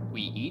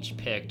we each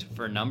picked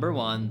for number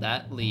 1.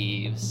 That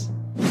leaves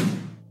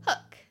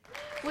Hook.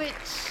 Which,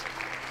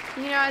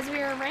 you know, as we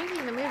were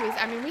ranking the movies,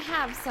 I mean, we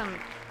have some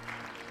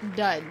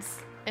duds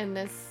in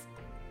this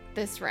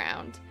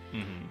round.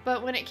 Mm-hmm.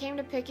 But when it came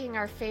to picking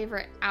our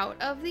favorite out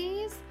of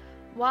these,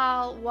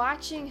 while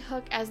watching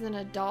Hook as an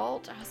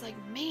adult, I was like,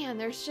 man,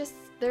 there's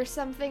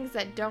some things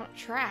that don't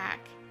track.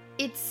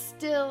 It's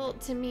still,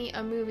 to me,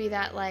 a movie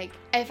that, like,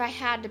 if I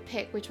had to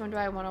pick which one do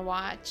I want to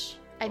watch,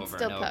 I'd Over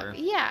still and over. put,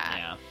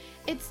 yeah.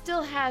 It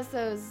still has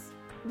those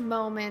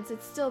moments.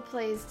 It still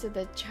plays to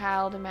the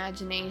child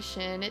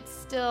imagination. It's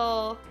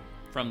still...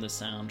 From the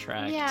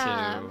soundtrack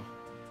to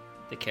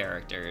the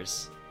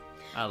characters.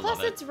 I love it.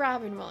 Plus, it's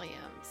Robin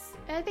Williams.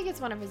 I think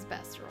it's one of his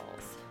best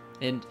roles.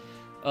 And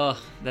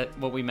that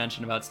what we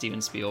mentioned about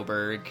Steven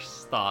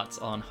Spielberg's thoughts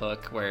on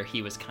Hook, where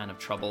he was kind of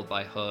troubled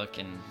by Hook,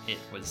 and it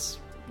was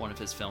one of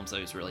his films that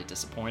he was really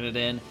disappointed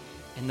in.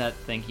 And that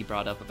thing he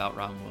brought up about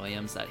Robin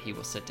Williams, that he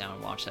will sit down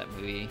and watch that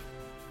movie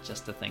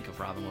just to think of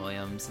Robin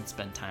Williams and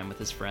spend time with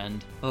his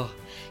friend. Oh,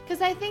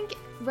 because I think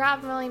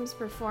Robin Williams'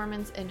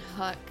 performance in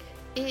Hook,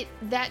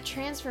 that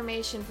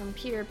transformation from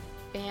Peter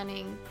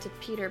Banning to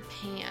Peter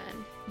Pan,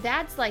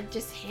 that's like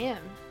just him.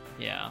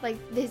 Yeah. Like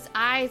his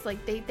eyes,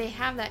 like they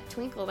have that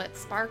twinkle, that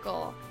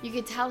sparkle. You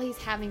could tell he's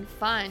having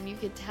fun. You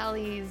could tell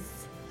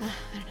he's...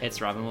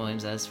 It's Robin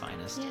Williams at his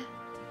finest. Yeah.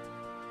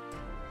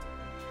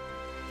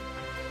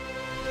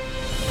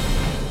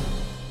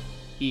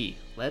 E,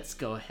 let's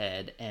go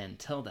ahead and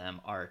tell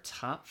them our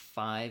top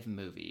 5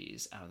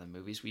 movies out of the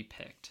movies we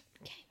picked.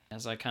 Okay.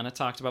 As I kind of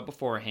talked about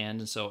beforehand,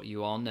 and so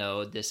you all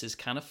know, this is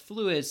kind of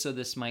fluid, so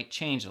this might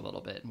change a little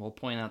bit, and we'll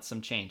point out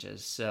some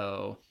changes.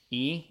 So,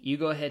 E, you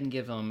go ahead and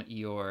give them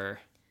your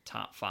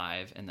top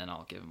 5, and then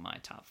I'll give them my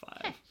top 5.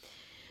 Okay.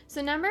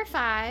 So number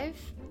 5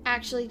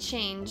 actually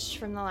changed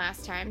from the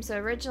last time. So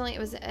originally it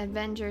was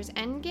Avengers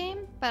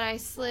Endgame, but I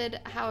slid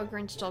How a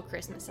Grinch Stole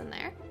Christmas in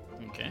there.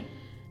 Okay.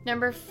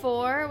 Number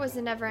 4 was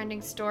The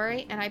Neverending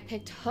Story, and I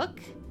picked Hook.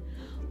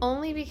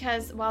 Only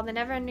because while The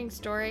Neverending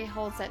Story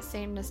holds that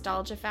same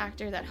nostalgia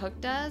factor that Hook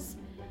does,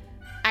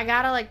 I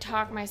gotta like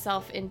talk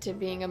myself into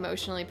being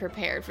emotionally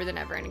prepared for The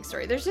Neverending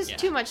Story. There's just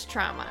too much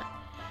trauma.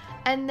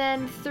 And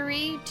then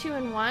 3, 2,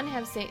 and 1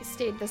 have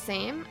stayed the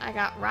same. I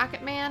got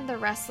Rocketman, The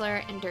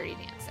Wrestler, and Dirty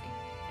Dancing.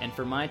 And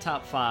for my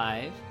top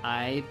 5,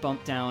 I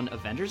bumped down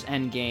Avengers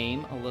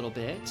Endgame a little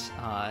bit.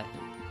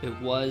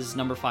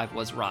 Number 5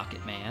 was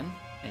Rocketman,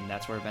 and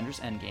that's where Avengers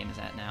Endgame is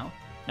at now.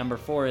 Number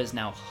 4 is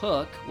now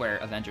Hook, where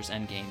Avengers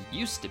Endgame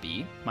used to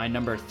be. My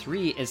number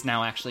 3 is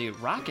now actually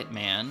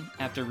Rocketman.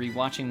 After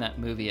rewatching that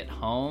movie at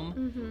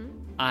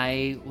home,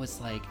 I was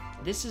like,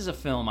 this is a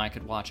film I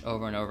could watch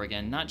over and over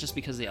again, not just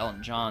because of the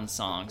Elton John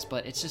songs,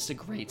 but it's just a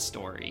great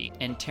story.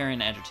 And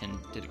Taron Egerton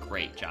did a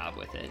great job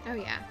with it. Oh,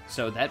 yeah.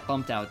 So that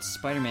bumped out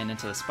Spider-Man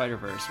Into the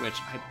Spider-Verse, which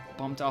I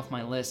bumped off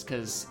my list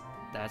because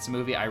that's a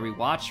movie I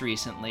rewatched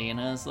recently, and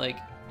I was like,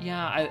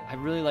 yeah, I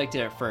really liked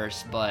it at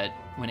first, but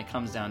when it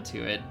comes down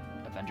to it,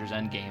 Avengers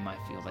Endgame, I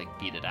feel like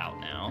beat it out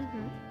now.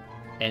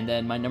 And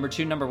then my number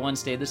 2, number 1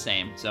 stayed the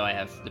same. So I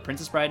have The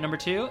Princess Bride number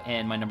 2,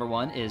 and my number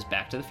 1 is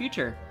Back to the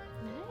Future.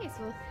 Nice.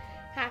 We'll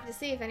have to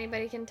see if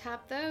anybody can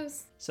top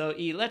those. So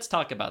E, let's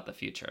talk about the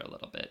future a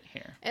little bit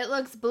here. It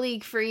looks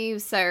bleak for you,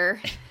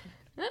 sir.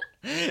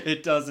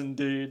 It does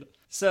indeed.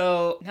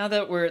 So now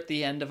that we're at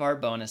the end of our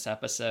bonus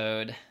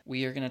episode,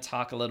 we are going to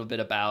talk a little bit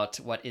about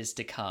what is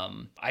to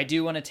come. I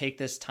do want to take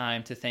this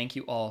time to thank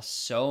you all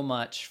so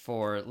much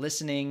for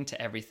listening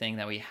to everything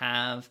that we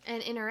have.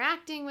 And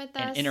interacting with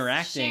us. And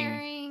interacting.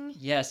 Sharing.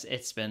 Yes,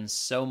 it's been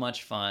so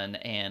much fun,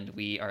 and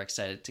we are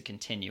excited to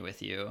continue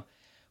with you.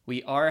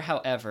 We are,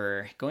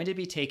 however, going to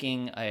be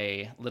taking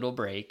a little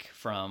break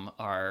from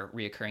our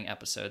reoccurring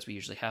episodes. We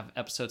usually have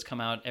episodes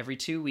come out every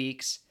 2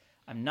 weeks.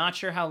 I'm not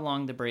sure how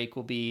long the break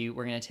will be.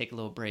 We're going to take a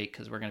little break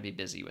because we're going to be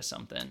busy with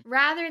something.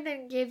 Rather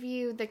than give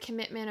you the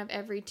commitment of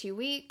every 2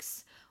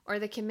 weeks or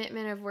the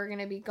commitment of we're going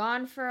to be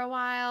gone for a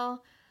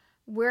while,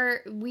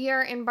 we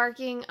are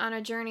embarking on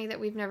a journey that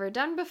we've never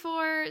done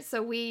before,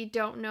 so we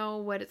don't know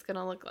what it's going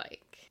to look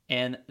like.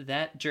 And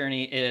that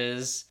journey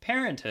is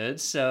parenthood,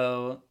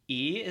 so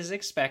E is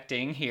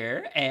expecting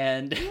here,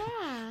 and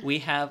we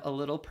have a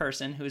little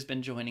person who's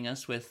been joining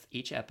us with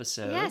each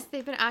episode. Yes,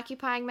 they've been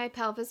occupying my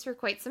pelvis for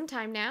quite some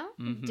time now,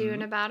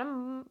 doing about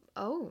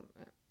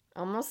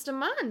almost a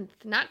month.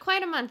 Not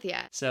quite a month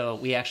yet. So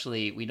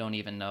we don't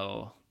even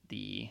know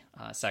the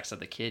sex of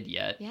the kid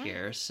yet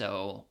here,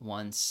 so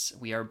once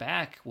we are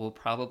back, we'll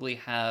probably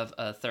have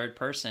a third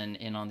person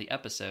in on the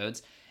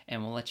episodes,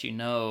 and we'll let you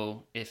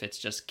know if it's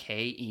just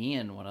K-E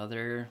and what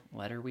other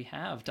letter we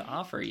have to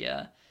offer you.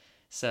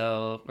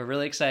 So we're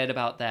really excited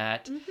about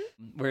that.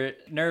 We're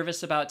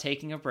nervous about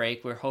taking a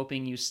break. We're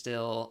hoping you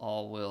still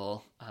all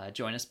will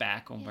join us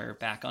back when we're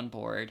back on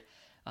board,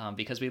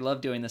 because we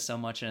love doing this so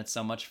much and it's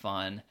so much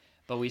fun.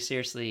 But we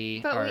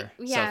seriously are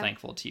so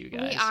thankful to you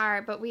guys. We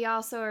are, but we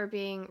also are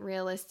being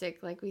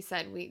realistic. Like we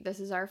said,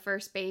 this is our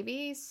first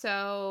baby,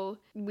 so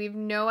we've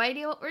no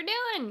idea what we're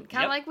doing.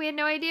 Kind of like we had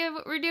no idea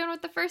what we're doing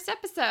with the first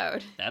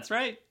episode. That's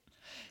right.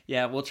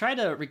 Yeah, we'll try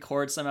to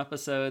record some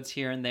episodes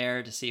here and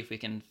there to see if we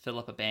can fill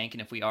up a bank.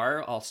 And if we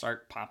are, I'll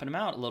start popping them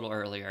out a little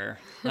earlier.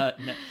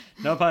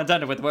 No pun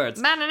intended with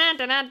words.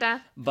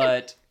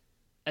 But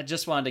I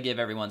just wanted to give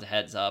everyone a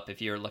heads up if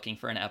you're looking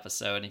for an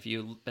episode. If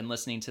you've been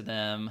listening to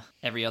them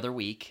every other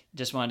week,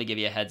 just wanted to give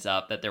you a heads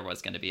up that there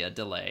was going to be a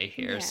delay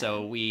here. Yeah.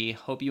 So we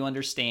hope you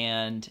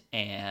understand,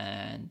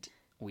 and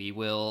we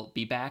will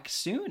be back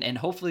soon. And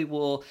hopefully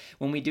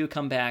when we do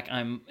come back,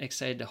 I'm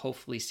excited to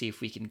hopefully see if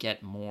we can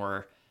get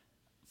more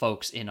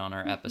folks in on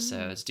our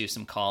episodes, do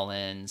some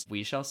call-ins.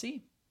 We shall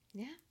see.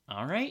 Yeah.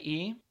 All right,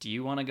 E, do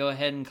you want to go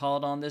ahead and call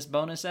it on this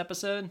bonus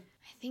episode?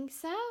 I think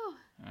so.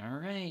 All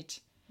right.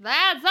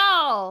 That's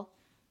all.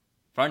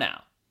 For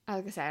now. I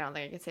was going to say, I don't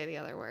think I could say the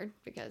other word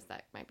because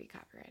that might be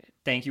copyrighted.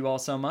 Thank you all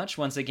so much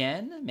once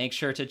again. Make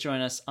sure to join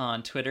us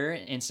on Twitter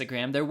and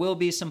Instagram. There will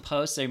be some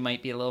posts. They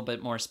might be a little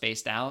bit more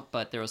spaced out,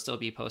 but there will still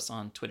be posts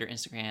on Twitter,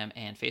 Instagram,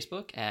 and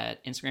Facebook.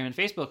 At Instagram and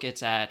Facebook,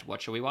 it's at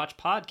What Should We Watch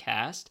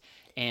Podcast.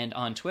 And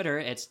on Twitter,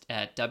 it's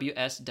at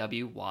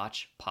WSW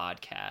Watch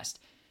Podcast.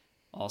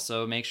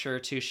 Also, make sure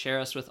to share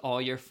us with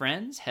all your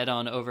friends. Head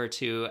on over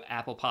to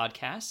Apple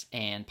Podcasts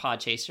and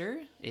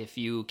Podchaser. If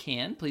you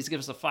can, please give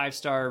us a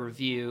 5-star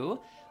review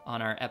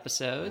on our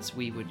episodes.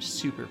 We would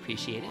super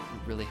appreciate it.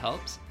 It really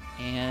helps.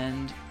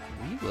 And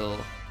we will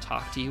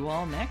talk to you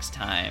all next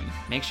time.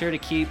 Make sure to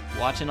keep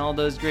watching all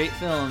those great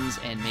films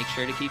and make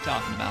sure to keep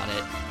talking about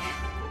it.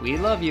 We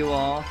love you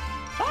all.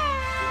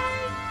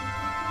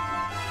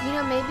 You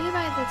know, maybe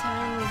by the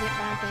time we get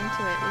back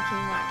into it, we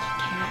can watch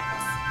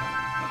Cats.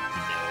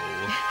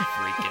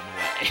 Freaking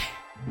way.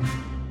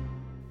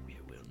 We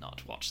will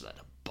not watch that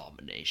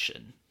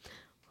abomination.